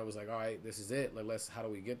estate, and I was like, all right, this is it. Like, how do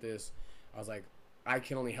we get this? I was like, I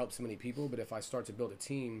can only help so many people, but if I start to build a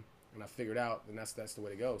team and I figure it out, then that's the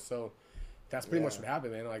way to go. So that's pretty much what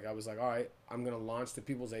happened, man. Like, I was like, all right, I'm going to launch the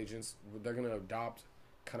People's Agents. They're going to adopt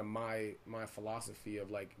kind of my philosophy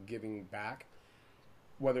of like giving back,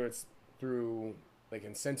 whether it's through like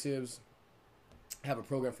incentives. I have a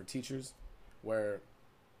program for teachers where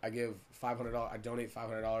I give $500. I donate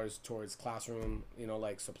 $500 towards classroom, you know,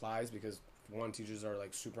 like supplies, because one, teachers are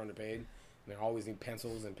like super underpaid. And they always need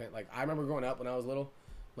pencils and like, I remember growing up when I was little,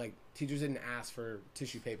 like, teachers didn't ask for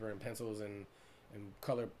tissue paper and pencils and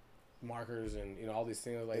color markers and, you know, all these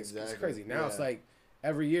things. Like, it's crazy. Now it's like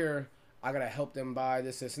every year I gotta help them buy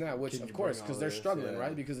this and that, which of course, because they're struggling,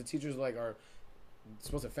 right? Because the teachers like are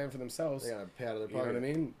supposed to fend for themselves. They gotta pay out of their pocket. You know what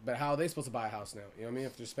I mean? But how are they supposed to buy a house now? You know what I mean?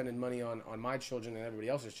 If they're spending money on my children and everybody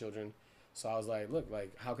else's children. So I was like, look,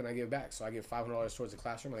 like, how can I give back? So I give $500 towards the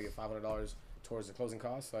classroom, and I give $500 towards the closing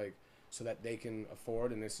costs. Like, so that they can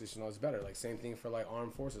afford, and it's just, it's better. Like, same thing for like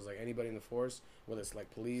armed forces, like anybody in the force, whether it's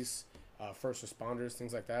like police, first responders,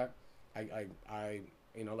 things like that. I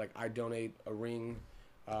like I donate a Ring,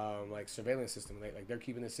 like surveillance system. Like they're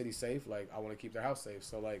keeping the city safe. Like I want to keep their house safe.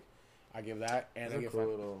 So like I give that, and That's I give a cool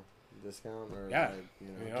little discount or yeah,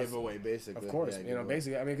 like, giveaway basically. Of course, yeah,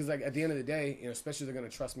 basically. I mean, because like at the end of the day, especially they're gonna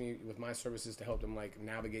trust me with my services to help them like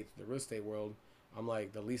navigate the real estate world. I'm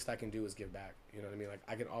like, the least I can do is give back. You know what I mean? Like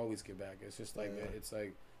I can always give back. It's just like it's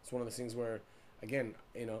one of those things where, again,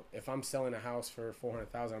 if I'm selling a house for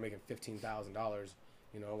 $400,000, I'm making $15,000.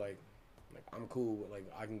 Like I'm cool. Like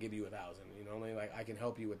I can give you $1,000. Like I can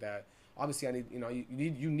help you with that. Obviously, I need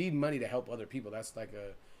you need money to help other people. That's like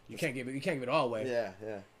you can't give it all away.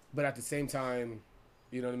 Yeah. But at the same time,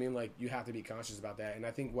 you know what I mean? Like you have to be conscious about that. And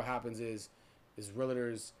I think what happens is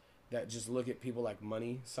realtors that just look at people like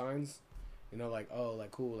money signs. Like, oh,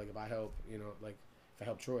 like cool. Like if I help, like if I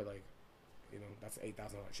help Troy, like, that's an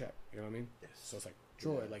 $8,000 check. You know what I mean? Yes. So it's like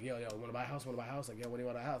Troy, like yo, want to buy a house? Want to buy a house? Like, yeah, when do you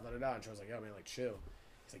want a house? Da da da. And Troy's like, yeah, man, like chill.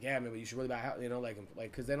 He's like, yeah, man, but you should really buy a house.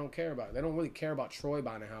 Like because they don't care about it. They don't really care about Troy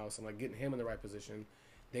buying a house and like getting him in the right position.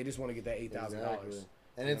 They just want to get that $8,000. Exactly.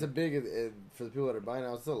 And it's a big for the people that are buying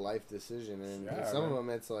out. It's a life decision, and for some of them,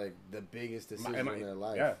 it's like the biggest decision in their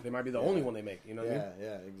life. Yeah, they might be the only one they make. You know what I mean?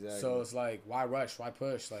 Yeah, exactly. So it's like, why rush? Why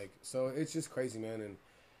push? Like, so it's just crazy, man. And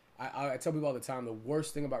I tell people all the time, the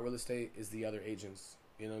worst thing about real estate is the other agents.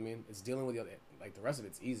 You know what I mean? It's dealing with the other. Like the rest of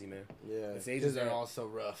it's easy, man. Yeah, it's agents they're all so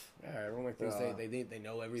rough. Yeah, everyone thinks they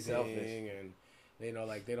know everything, selfish. And they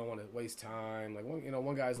like they don't want to waste time. Like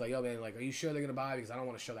one guy's like, yo, man, like, are you sure they're gonna buy? Because I don't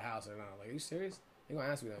want to show the house or not. Like, are you serious? They're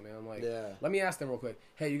gonna ask me that, man. I'm like, let me ask them real quick.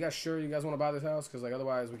 Hey, you guys sure you guys want to buy this house? Because like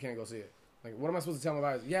otherwise we can't go see it. Like, what am I supposed to tell them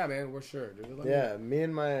about it? Yeah, man, we're sure, dude. Me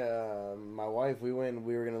and my wife, we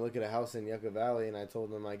were gonna look at a house in Yucca Valley, and I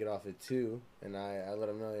told them I get off at 2, and I let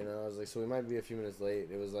them know, I was like, so we might be a few minutes late.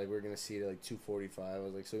 It was like we were gonna see it at like 2:45. I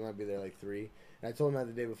was like, so we might be there like 3. And I told them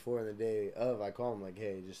that the day before and the day of, I called them like,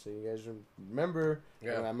 hey, just so you guys remember,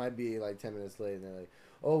 I might be like 10 minutes late. And they're like,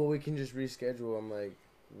 oh, well, we can just reschedule. I'm like,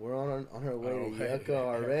 we're on our way to Yucca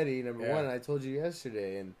already, number one. And I told you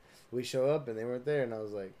yesterday, and we show up and they weren't there, and I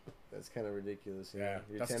was like, that's kind of ridiculous.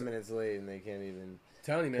 You're 10 minutes late and they can't even.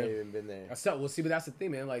 Telling you, man. Can't even been there. Well, see, but that's the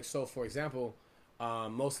thing, man. Like, so for example,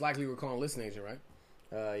 most likely we're calling a listing agent, right?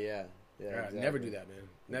 Yeah. Exactly. Never do that, man.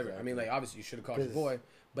 Never. Exactly. I mean, like, obviously you should have called your boy,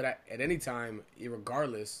 but at any time,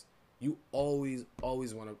 regardless, you always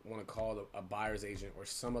want to call a buyer's agent or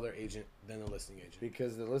some other agent than the listing agent,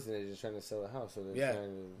 because the listing agent is trying to sell a house. So they're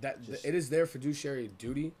trying to it is their fiduciary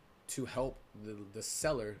duty to help the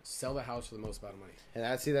seller sell the house for the most amount of money. And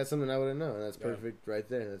that's something I wouldn't know. And that's perfect right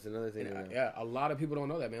there. That's another thing. Yeah, a lot of people don't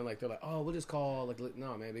know that, man. Like, they're like, oh, we'll just call. Like,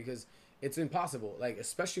 no, man, because it's impossible. Like,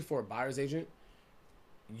 especially for a buyer's agent,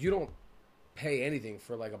 you don't pay anything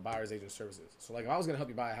for like a buyer's agent services. So like, if I was gonna help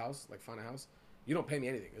you buy a house, like find a house, you don't pay me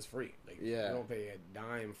anything. It's free. Like, you don't pay a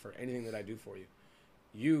dime for anything that I do for you.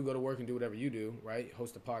 You go to work and do whatever you do, right?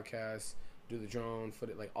 Host a podcast, do the drone,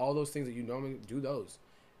 footage, like all those things that you normally do. Those.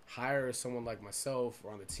 Hire someone like myself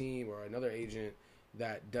or on the team or another agent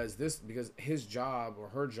that does this, because his job or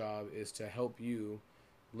her job is to help you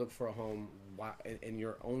look for a home in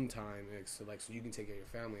your own time, so you can take care of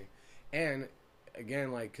your family. And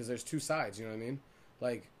again, like, because there's two sides, you know what I mean?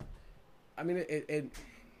 Like, I mean, it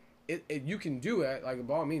you can do it, like,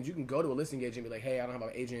 by all means, you can go to a listing agent and be like, hey, I don't have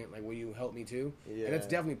an agent, like, will you help me too? Yeah. And it's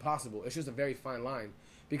definitely possible. It's just a very fine line,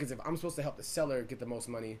 because if I'm supposed to help the seller get the most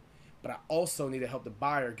money, but I also need to help the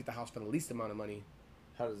buyer get the house for the least amount of money,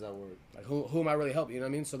 how does that work? Like, who am I really helping? You know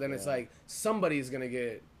what I mean? So then it's like, somebody's gonna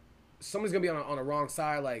be on the wrong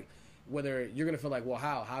side, like, whether you're gonna feel like, well,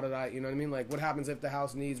 how did I, you know what I mean? Like, what happens if the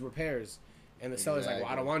house needs repairs? And the seller's like,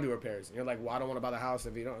 well, I don't want to do repairs. And you're like, well, I don't want to buy the house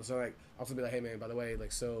if you don't. So, like, I'll also be like, hey, man, by the way,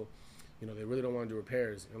 like, so, they really don't want to do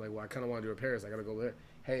repairs. And I'm like, well, I kind of want to do repairs. I got to go there.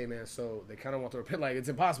 Hey, man, so they kind of want to repair. Like, it's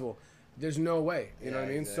impossible. There's no way. You know what I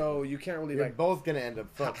mean? Exactly. So you can't really, you're both going to end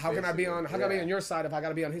up fucked. How can I be on your side if I got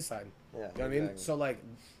to be on his side? Yeah. You know what I mean? So, like,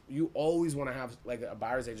 you always want to have, like, a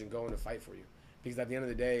buyer's agent go in to fight for you. Because at the end of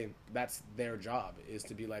the day, that's their job, is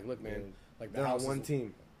to be like, look, man, like, they're on one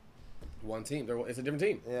team. One team. It's a different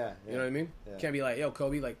team. Yeah. You know what I mean? Yeah. Can't be like, yo,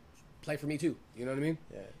 Kobe, like, play for me too. You know what I mean?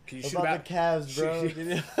 Yeah. Can you shoot about the Cavs, bro?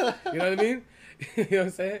 You know what I mean? You know what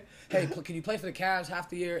I'm saying? Hey, can you play for the Cavs half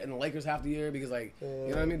the year and the Lakers half the year? Because, like, you know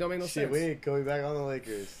what I mean? Don't make no sense. We need Kobe back on the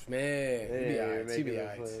Lakers. Man, he'll be all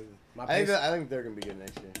right. I think they're gonna be good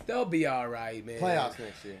next year. They'll be all right, man. Playoffs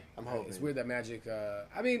next year. I'm hoping. It's weird that Magic.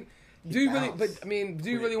 I mean, do you really? But I mean, do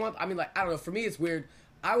you really want? I mean, like, I don't know. For me, it's weird.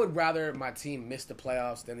 I would rather my team miss the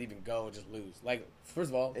playoffs than even go and just lose. Like, first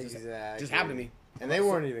of all, just happened to me. And they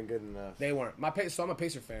weren't even good enough. They weren't. So I'm a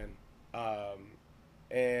Pacer fan.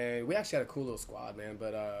 And we actually had a cool little squad, man.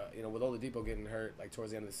 But you know, with Oladipo getting hurt like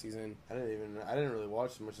towards the end of the season, I didn't really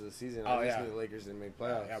watch much of the season. Oh, I just yeah. knew the Lakers didn't make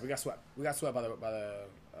playoffs. yeah, we got swept. We got swept by the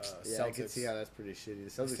Yeah, Celtics. I can see how that's pretty shitty.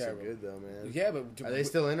 The Celtics are terrible. good though, man. Yeah, but Are they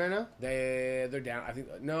still in right now? they're down. I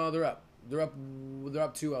think no, they're up. They're up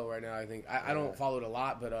 2-0 right now. I think I don't follow it a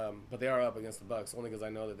lot, but they are up against the Bucks only because I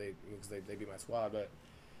know that they beat my squad. But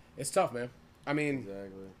it's tough, man. I mean,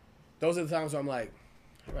 Exactly. those are the times where I'm like,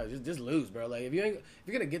 all right, just lose, bro. Like if you're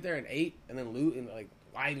gonna get there in 8 and then lose, and like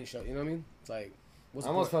why even show? You know what I mean? It's like what's I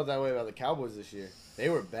the almost point? felt that way about the Cowboys this year. They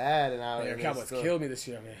were bad, and Man, the Cowboys killed me this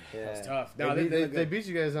year, man. Yeah. That was tough. They, No, they beat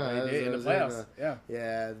you guys on. they did in the playoffs. Yeah.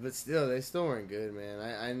 Yeah, but still, they still weren't good, man.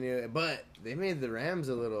 I knew it, but they made the Rams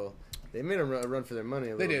a little. They made them run for their money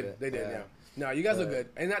a They little did. bit. They did. Yeah. No, you guys look good,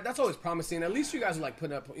 and that's always promising. At least you guys are like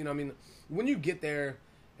putting up. You know, what I mean, when you get there,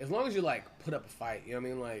 as long as you like put up a fight. You know, what I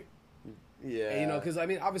mean, like. Yeah. You know, because I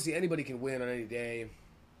mean, obviously anybody can win on any day.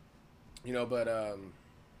 You know, but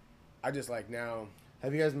I just like now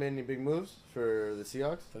Have you guys made any big moves for the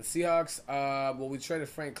Seahawks? for the Seahawks. Well, we traded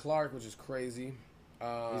Frank Clark, which is crazy.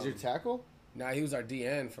 Is your tackle? Nah, he was our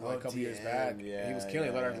DN from like a couple years DN, back. yeah, He was killing.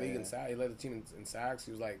 He led our yeah, league in yeah. sacks. He led the team in sacks.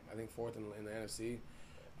 He was like I think 4th in the NFC.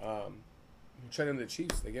 Traded him to the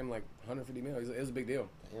Chiefs. They gave him like 150 million. It was a big deal.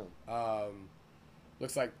 Damn.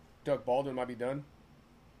 Looks like Doug Baldwin might be done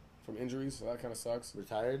from injuries, so that kind of sucks.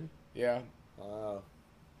 Retired? Yeah, Wow.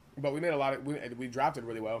 but we made a lot of. We drafted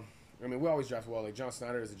really well. I mean, we always draft well. Like John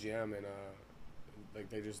Snyder is a GM, and like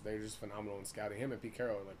they're just phenomenal in scouting. Him and Pete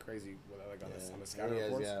Carroll are like crazy. Like on the scouting He has,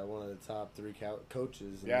 reports. yeah, one of the top 3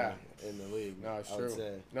 coaches in, Yeah. in the league. No, it's I true. would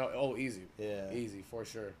say. No, easy. Yeah. Easy for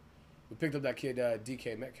sure. We picked up that kid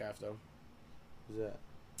DK Metcalf though. Who's that?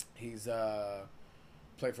 He's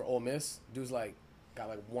played for Ole Miss. Dude's like got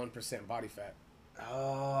like 1% body fat.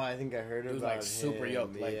 Oh, I think I heard Dude's about like super him.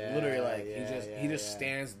 yoked. Like Yeah, literally like yeah, he just yeah.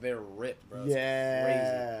 stands there ripped, bro. It's Yeah,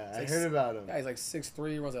 crazy. It's I heard about him. Yeah, he's like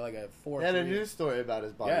 6'3", runs like a 4'3". They had a news story about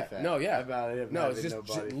his body Yeah, fat. no, yeah. About him No, it's having just,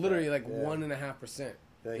 no body literally fat. like Yeah. 1.5%.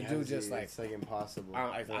 The Like, dude just like it's like impossible.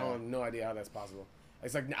 I don't have no idea how that's possible.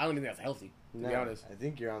 It's like I don't even think that's healthy. To be No, honest, I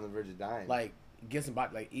think you're on the verge of dying. like get some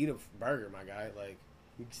body, like eat a burger, my guy. Like,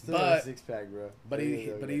 you still but- have a 6-pack, bro. but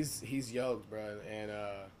Yeah, he's yoked, bro, and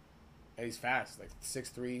he's fast, like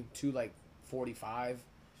 6'3", 245,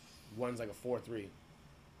 one's like a 4'3".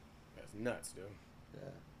 That's nuts, dude. Yeah.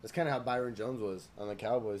 That's kind of how Byron Jones was on the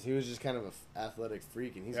Cowboys. He was just kind of an athletic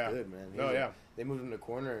freak, and he's Yeah. good, man. Oh, yeah. They moved him to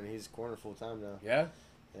corner, and he's corner full time now. Yeah,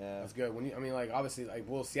 Yeah, that's good. When you, I mean, like obviously, like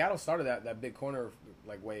Seattle started that big corner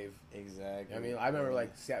like wave. exactly. I mean, I remember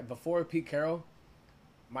like before Pete Carroll,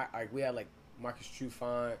 we had like Marcus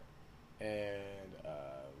Trufant and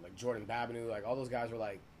like Jordan Babinu, like all those guys were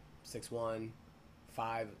like 6'1",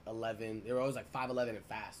 5'11". They were always like 5'11" and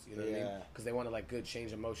fast. You know what I mean? Yeah. Because they wanted like good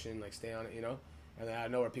change of motion, like stay on it, you know. And then I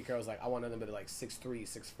know where Pete Carroll's like, I want nothing but like 6'3",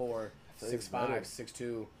 6'4", feel like he's 6'5", better.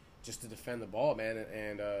 6'2", just to defend the ball, man,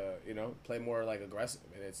 and you know, play more like aggressive.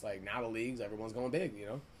 And it's like now the leagues, everyone's going big, you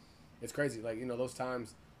know. It's crazy, like you know those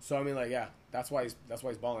times. So I mean, like yeah, that's why he's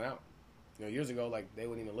balling out. You know, years ago, like they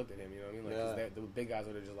wouldn't even look at him. You know what I mean? Like 'cause the big guys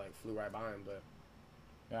would have just like flew right by him. But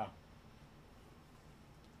yeah,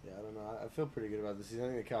 Yeah, I don't know. I feel pretty good about this season. I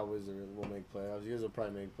think the Cowboys will make playoffs. You guys will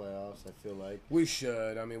probably make playoffs. I feel like. we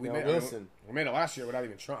should. I mean, we No, made listen. we made it last year without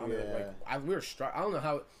even trying. I mean, Yeah. like we were I don't know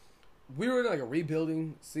how we were in like a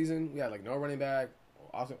rebuilding season. We had like no running back.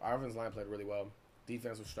 Our offensive line played really well.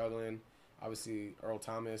 Defense was struggling. Obviously, Earl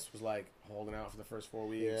Thomas was like holding out for the first 4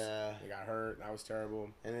 weeks. Yeah. He got hurt. That was terrible.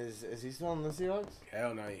 And is he still on the Seahawks?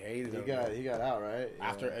 Hell no, he hated him. He got out, right? Yeah.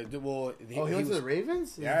 After well, he went to was, the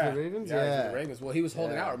Ravens. yeah, The Ravens. yeah, he was with the Ravens. Well, he was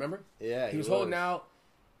holding Yeah. out. Remember? Yeah, He was holding out.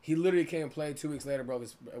 He literally came and played 2 weeks later, bro,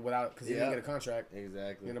 without because he didn't Yeah. get a contract.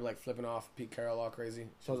 Exactly. He ended up like flipping off Pete Carroll all crazy.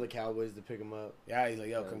 Told the Cowboys to pick him up. Yeah, he's like,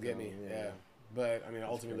 "Yo, come get me." Arizona, Yeah. yeah. But I mean,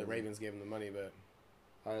 ultimately, the crazy. Ravens gave him the money. But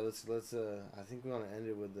All right, let's. I think we want to end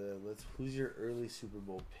it with who's your early Super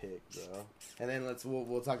Bowl pick, bro? And then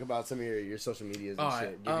we'll talk about some of your social medias and All shit.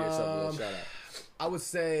 right, Give yourself a little shout out. I would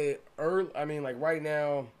say early. I mean, like right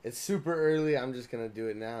now. It's super early. I'm just gonna do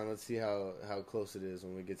it now, and let's see how close it is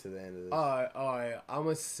when we get to the end of this. All right. I'm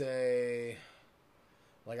gonna say,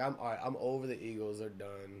 like I'm all right. I'm over the Eagles. They're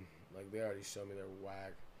done. Like they already showed me they're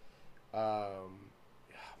whack.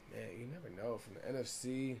 Man, you never know from the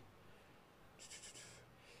NFC.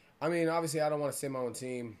 I mean, obviously, I don't want to say my own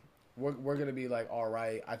team. We're gonna be like all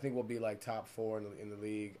right. I think we'll be like top 4 in the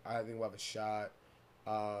league. I think we'll have a shot.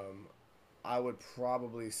 I would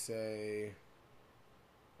probably say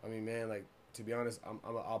I mean, man, like to be honest,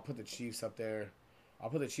 I'll put the Chiefs up there. I'll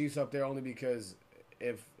put the Chiefs up there only because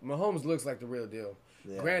if Mahomes looks like the real deal.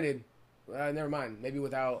 Yeah. Granted, never mind. Maybe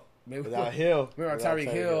without Hill. Remember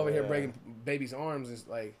Tyreek Hill over here breaking baby's arms and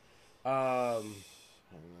like. I don't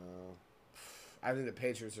know. I think the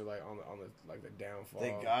Patriots are like on the like the downfall.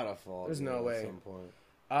 They gotta fall. There's no way. At some point.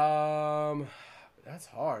 That's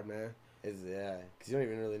hard, man. Because you don't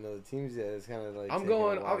even really know the teams yet. It's kind of like I'm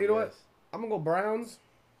going. You know what? I'm gonna go Browns.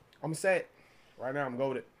 I'm gonna say it right now. I'm going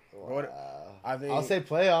with it. Wow. I'll say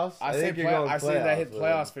playoffs. I say that hit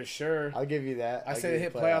playoffs for sure. I'll give you that. I say they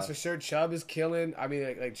hit playoffs for sure. Chubb is killing. I mean,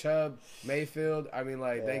 like Chubb, Mayfield. I mean,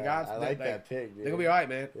 like they got. I like that pick, dude. They're gonna be all right,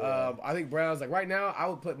 man. Yeah. I think Browns. Like right now, I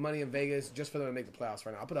would put money in Vegas just for them to make the playoffs.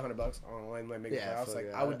 Right now, I'll put $100 on them make the playoffs.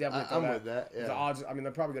 Like I would definitely. I'm with that. Yeah. The odds. I mean,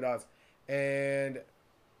 they're probably good odds, and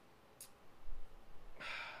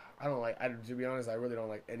I don't like. To be honest, I really don't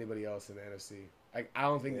like anybody else in the NFC. Like I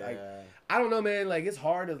don't think I don't know, man. Like it's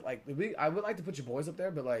hard to like. I would like to put your boys up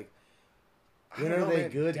there, but like, when are they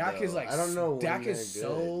good? Dak is like, I don't know. Dak is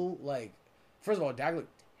so like. First of all, Dak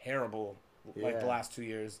looked terrible like the last 2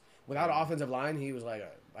 years. Without an offensive line, he was like a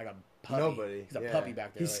puppy. Nobody. He's a puppy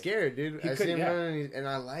back there. He's scared, dude. I see him running, and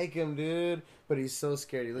I like him, dude. But he's so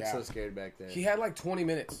scared. He looks so scared back there. He had like 20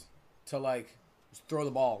 minutes to like throw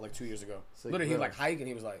the ball like 2 years ago. Like, literally, he like hike and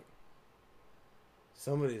he was like.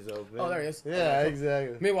 Somebody's open. Oh, there he is. Yeah,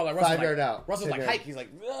 exactly. Meanwhile, like Russell's 5 yard out. Russell's like hike. He's like,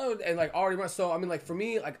 oh, and like already run. So I mean, like for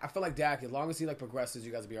me, like I feel like Dak, as long as he like progresses,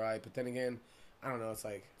 you guys will be all right. But then again, I don't know. It's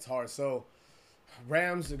like it's hard. So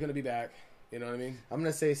Rams are gonna be back. You know what I mean? I'm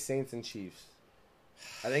gonna say Saints and Chiefs.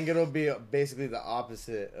 I think it'll be basically the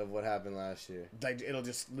opposite of what happened last year. Like it'll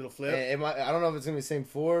flip. I don't know if it's gonna be the same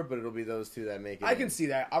four, but it'll be those two that make it. I can see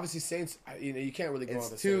that. Obviously, Saints. You know, you can't really go on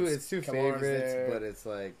the Saints. It's two favorites, but it's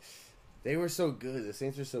like. They were so good. The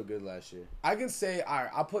Saints were so good last year. I can say, all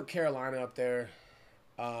right, I'll put Carolina up there.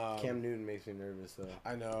 Cam Newton makes me nervous, though.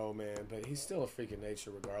 I know, man, but he's still a freak of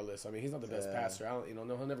nature regardless. I mean, he's not the best passer. He'll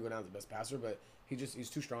never go down as the best passer, but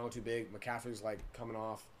he's too strong, too big. McCaffrey's like coming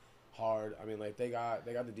off hard. I mean, like they got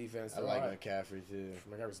the defense. I like McCaffrey too.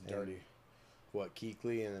 McCaffrey's dirty. What,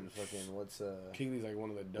 Kuechly and then fucking what's Kuechly's like one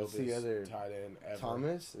of the dopest the other tight end ever.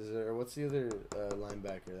 Thomas? Or what's the other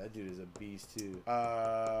linebacker? That dude is a beast too.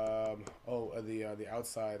 The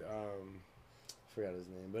outside I forgot his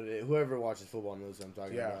name, but whoever watches football knows what I'm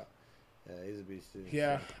talking about. Yeah, he's a beast too.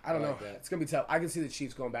 Yeah, so I don't know. It's gonna be tough. I can see the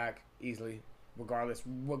Chiefs going back easily, regardless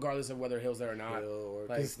of whether Hill's there or not.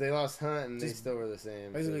 Because they lost Hunt and they still were the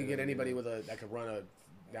same. Basically, get anybody that could run a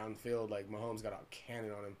downfield. Like Mahomes got a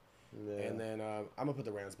cannon on him. Yeah. And then I'm gonna put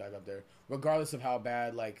the Rams back up there, regardless of how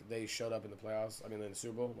bad like they showed up in the playoffs. I mean, in the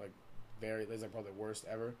Super Bowl, like it's like probably the worst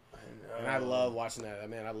ever. I know. And I love watching that.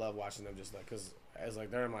 Man, I love watching them just like because as like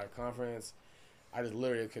they're in my conference, I just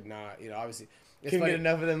literally could not. You know, obviously. Couldn't get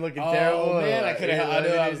enough of them looking terrible. Oh man, I couldn't.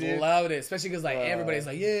 I was loving it, especially because like everybody's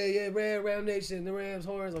like, yeah, Ram Nation, the Rams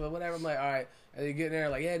horns, or whatever. I'm like, all right, and you get in there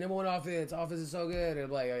like, yeah, number one offense is so good, and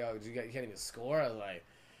I'm like, yo, you can't even score. I was like.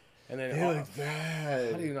 And then it looked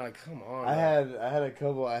bad. How do you not? Come on. I had a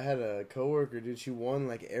coworker, dude. She won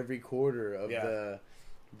like every quarter of the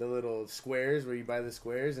little squares where you buy the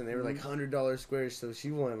squares, and they were like $100 squares. So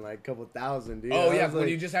she won like a couple thousand, dude. Oh yeah, when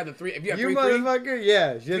you just had the three. If you had you motherfucker,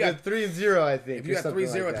 yeah, she had the 3-0, I think. If you had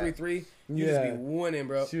 3-0, 3-3, you just be winning,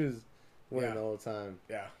 bro. She was winning the whole time.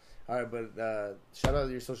 Yeah. All right, but shout out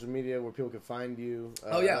to your social media where people can find you.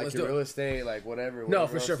 Like let's do real estate, like whatever. No,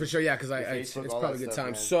 for sure, yeah, because it's probably a good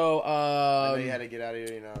time. Man. So, I know you had to get out of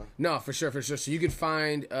here, you know. No, for sure. So you can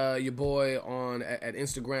find your boy at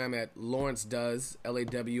Instagram at Lawrence Does,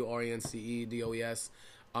 LAWRENCEDOES.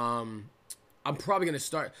 I'm probably gonna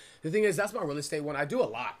start. The thing is, that's my real estate one. I do a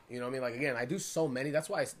lot. You know what I mean? Like again, I do so many. That's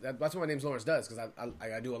why my name's Lawrence Does because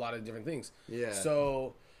I do a lot of different things. Yeah.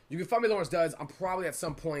 So. You can find me Lawrence Does. I'm probably at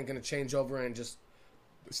some point going to change over and just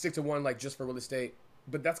stick to one like just for real estate.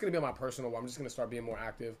 But that's going to be on my personal one. I'm just going to start being more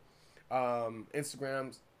active.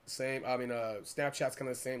 Instagram, same. I mean, Snapchat's kind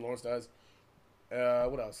of the same. Lawrence Does.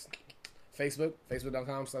 What else? Facebook,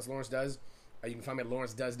 facebook.com/Lawrence Does. You can find me at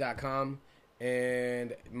lawrencedoes.com.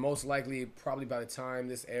 And most likely, probably by the time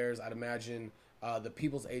this airs, I'd imagine the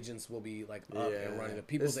People's Agents will be like up and running. The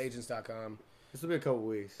peoplesagents.com. This will be a couple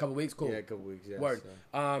weeks. Couple weeks, cool. Yeah, a couple weeks. Yeah. Word.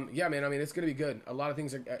 So. Yeah, man. I mean, it's gonna be good. A lot of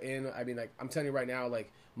things are in. I mean, like I'm telling you right now, like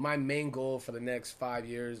my main goal for the next 5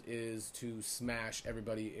 years is to smash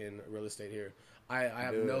everybody in real estate here. I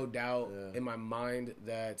have no doubt in my mind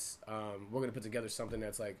that we're gonna put together something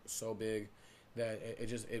that's like so big that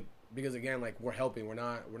it because again, like we're helping. We're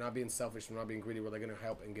not being selfish. We're not being greedy. We're like gonna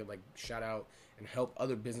help and give like shout out and help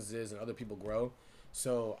other businesses and other people grow.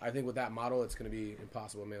 So I think with that model, it's going to be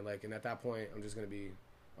impossible, man. Like, and at that point, I'm gonna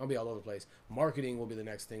be all over the place. Marketing will be the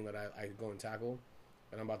next thing that I go and tackle,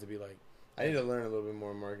 and I'm about to be like, I need to learn a little bit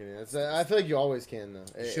more marketing. I feel like you always can though.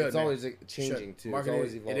 It's man. always changing too. Marketing, it's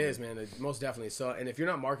always evolving. it is, man. Most definitely. So, and if you're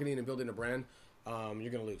not marketing and building a brand,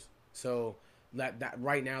 you're gonna lose. So that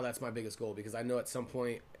right now, that's my biggest goal, because I know at some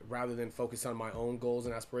point, rather than focus on my own goals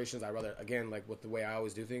and aspirations, I'd rather, again, like with the way I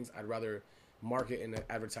always do things, I'd rather market and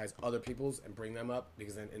advertise other people's and bring them up,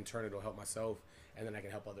 because then in turn it'll help myself, and then I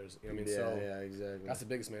can help others. You know what I mean? Yeah, exactly. That's the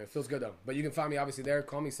biggest, man. It feels good though. But you can find me obviously there.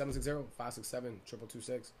 Call me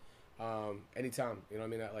 760-567-2226. Anytime. You know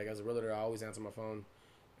what I mean? Like, as a realtor, I always answer my phone.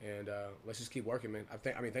 And let's just keep working, man.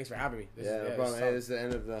 Thanks for having me. No problem. Hey, this is the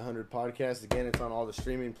end of the 100 podcast. Again, it's on all the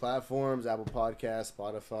streaming platforms: Apple Podcasts,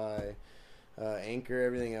 Spotify, Anchor,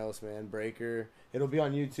 everything else, man. Breaker. It'll be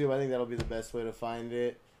on YouTube. I think that'll be the best way to find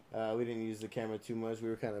it. We didn't use the camera too much. We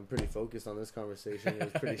were kind of pretty focused on this conversation.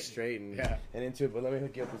 It was pretty straight and into it. But let me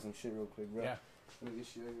hook you up with some shit real quick, bro. Yeah. Let me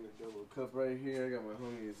get you a double cup right here. I got my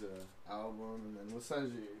homie's album. And then what size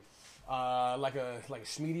are you? Like a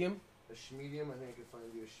medium. A schmedium. I think I could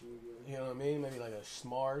find you a schmedium. You know what I mean? Maybe like a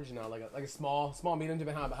smarge. You know, like a small medium,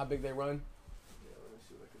 depending on how big they run. Yeah, let me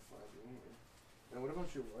see what I can find in here. And what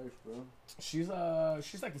about your wife, bro?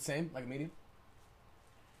 She's like the same, like a medium.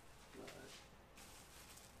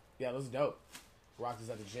 Yeah, those are dope. Rocked is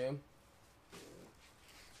at the gym. Yeah.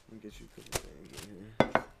 Let me get you a couple things in here.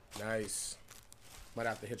 Nice. Might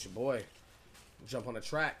have to hit your boy. Jump on the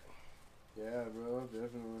track. Yeah, bro,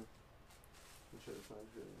 definitely. I'm trying to find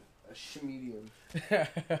a schmedium.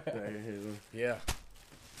 Right here. Yeah.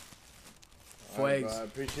 Right, I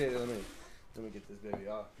appreciate it. Let me get this baby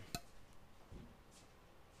off.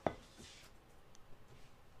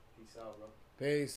 Peace out, bro. Peace.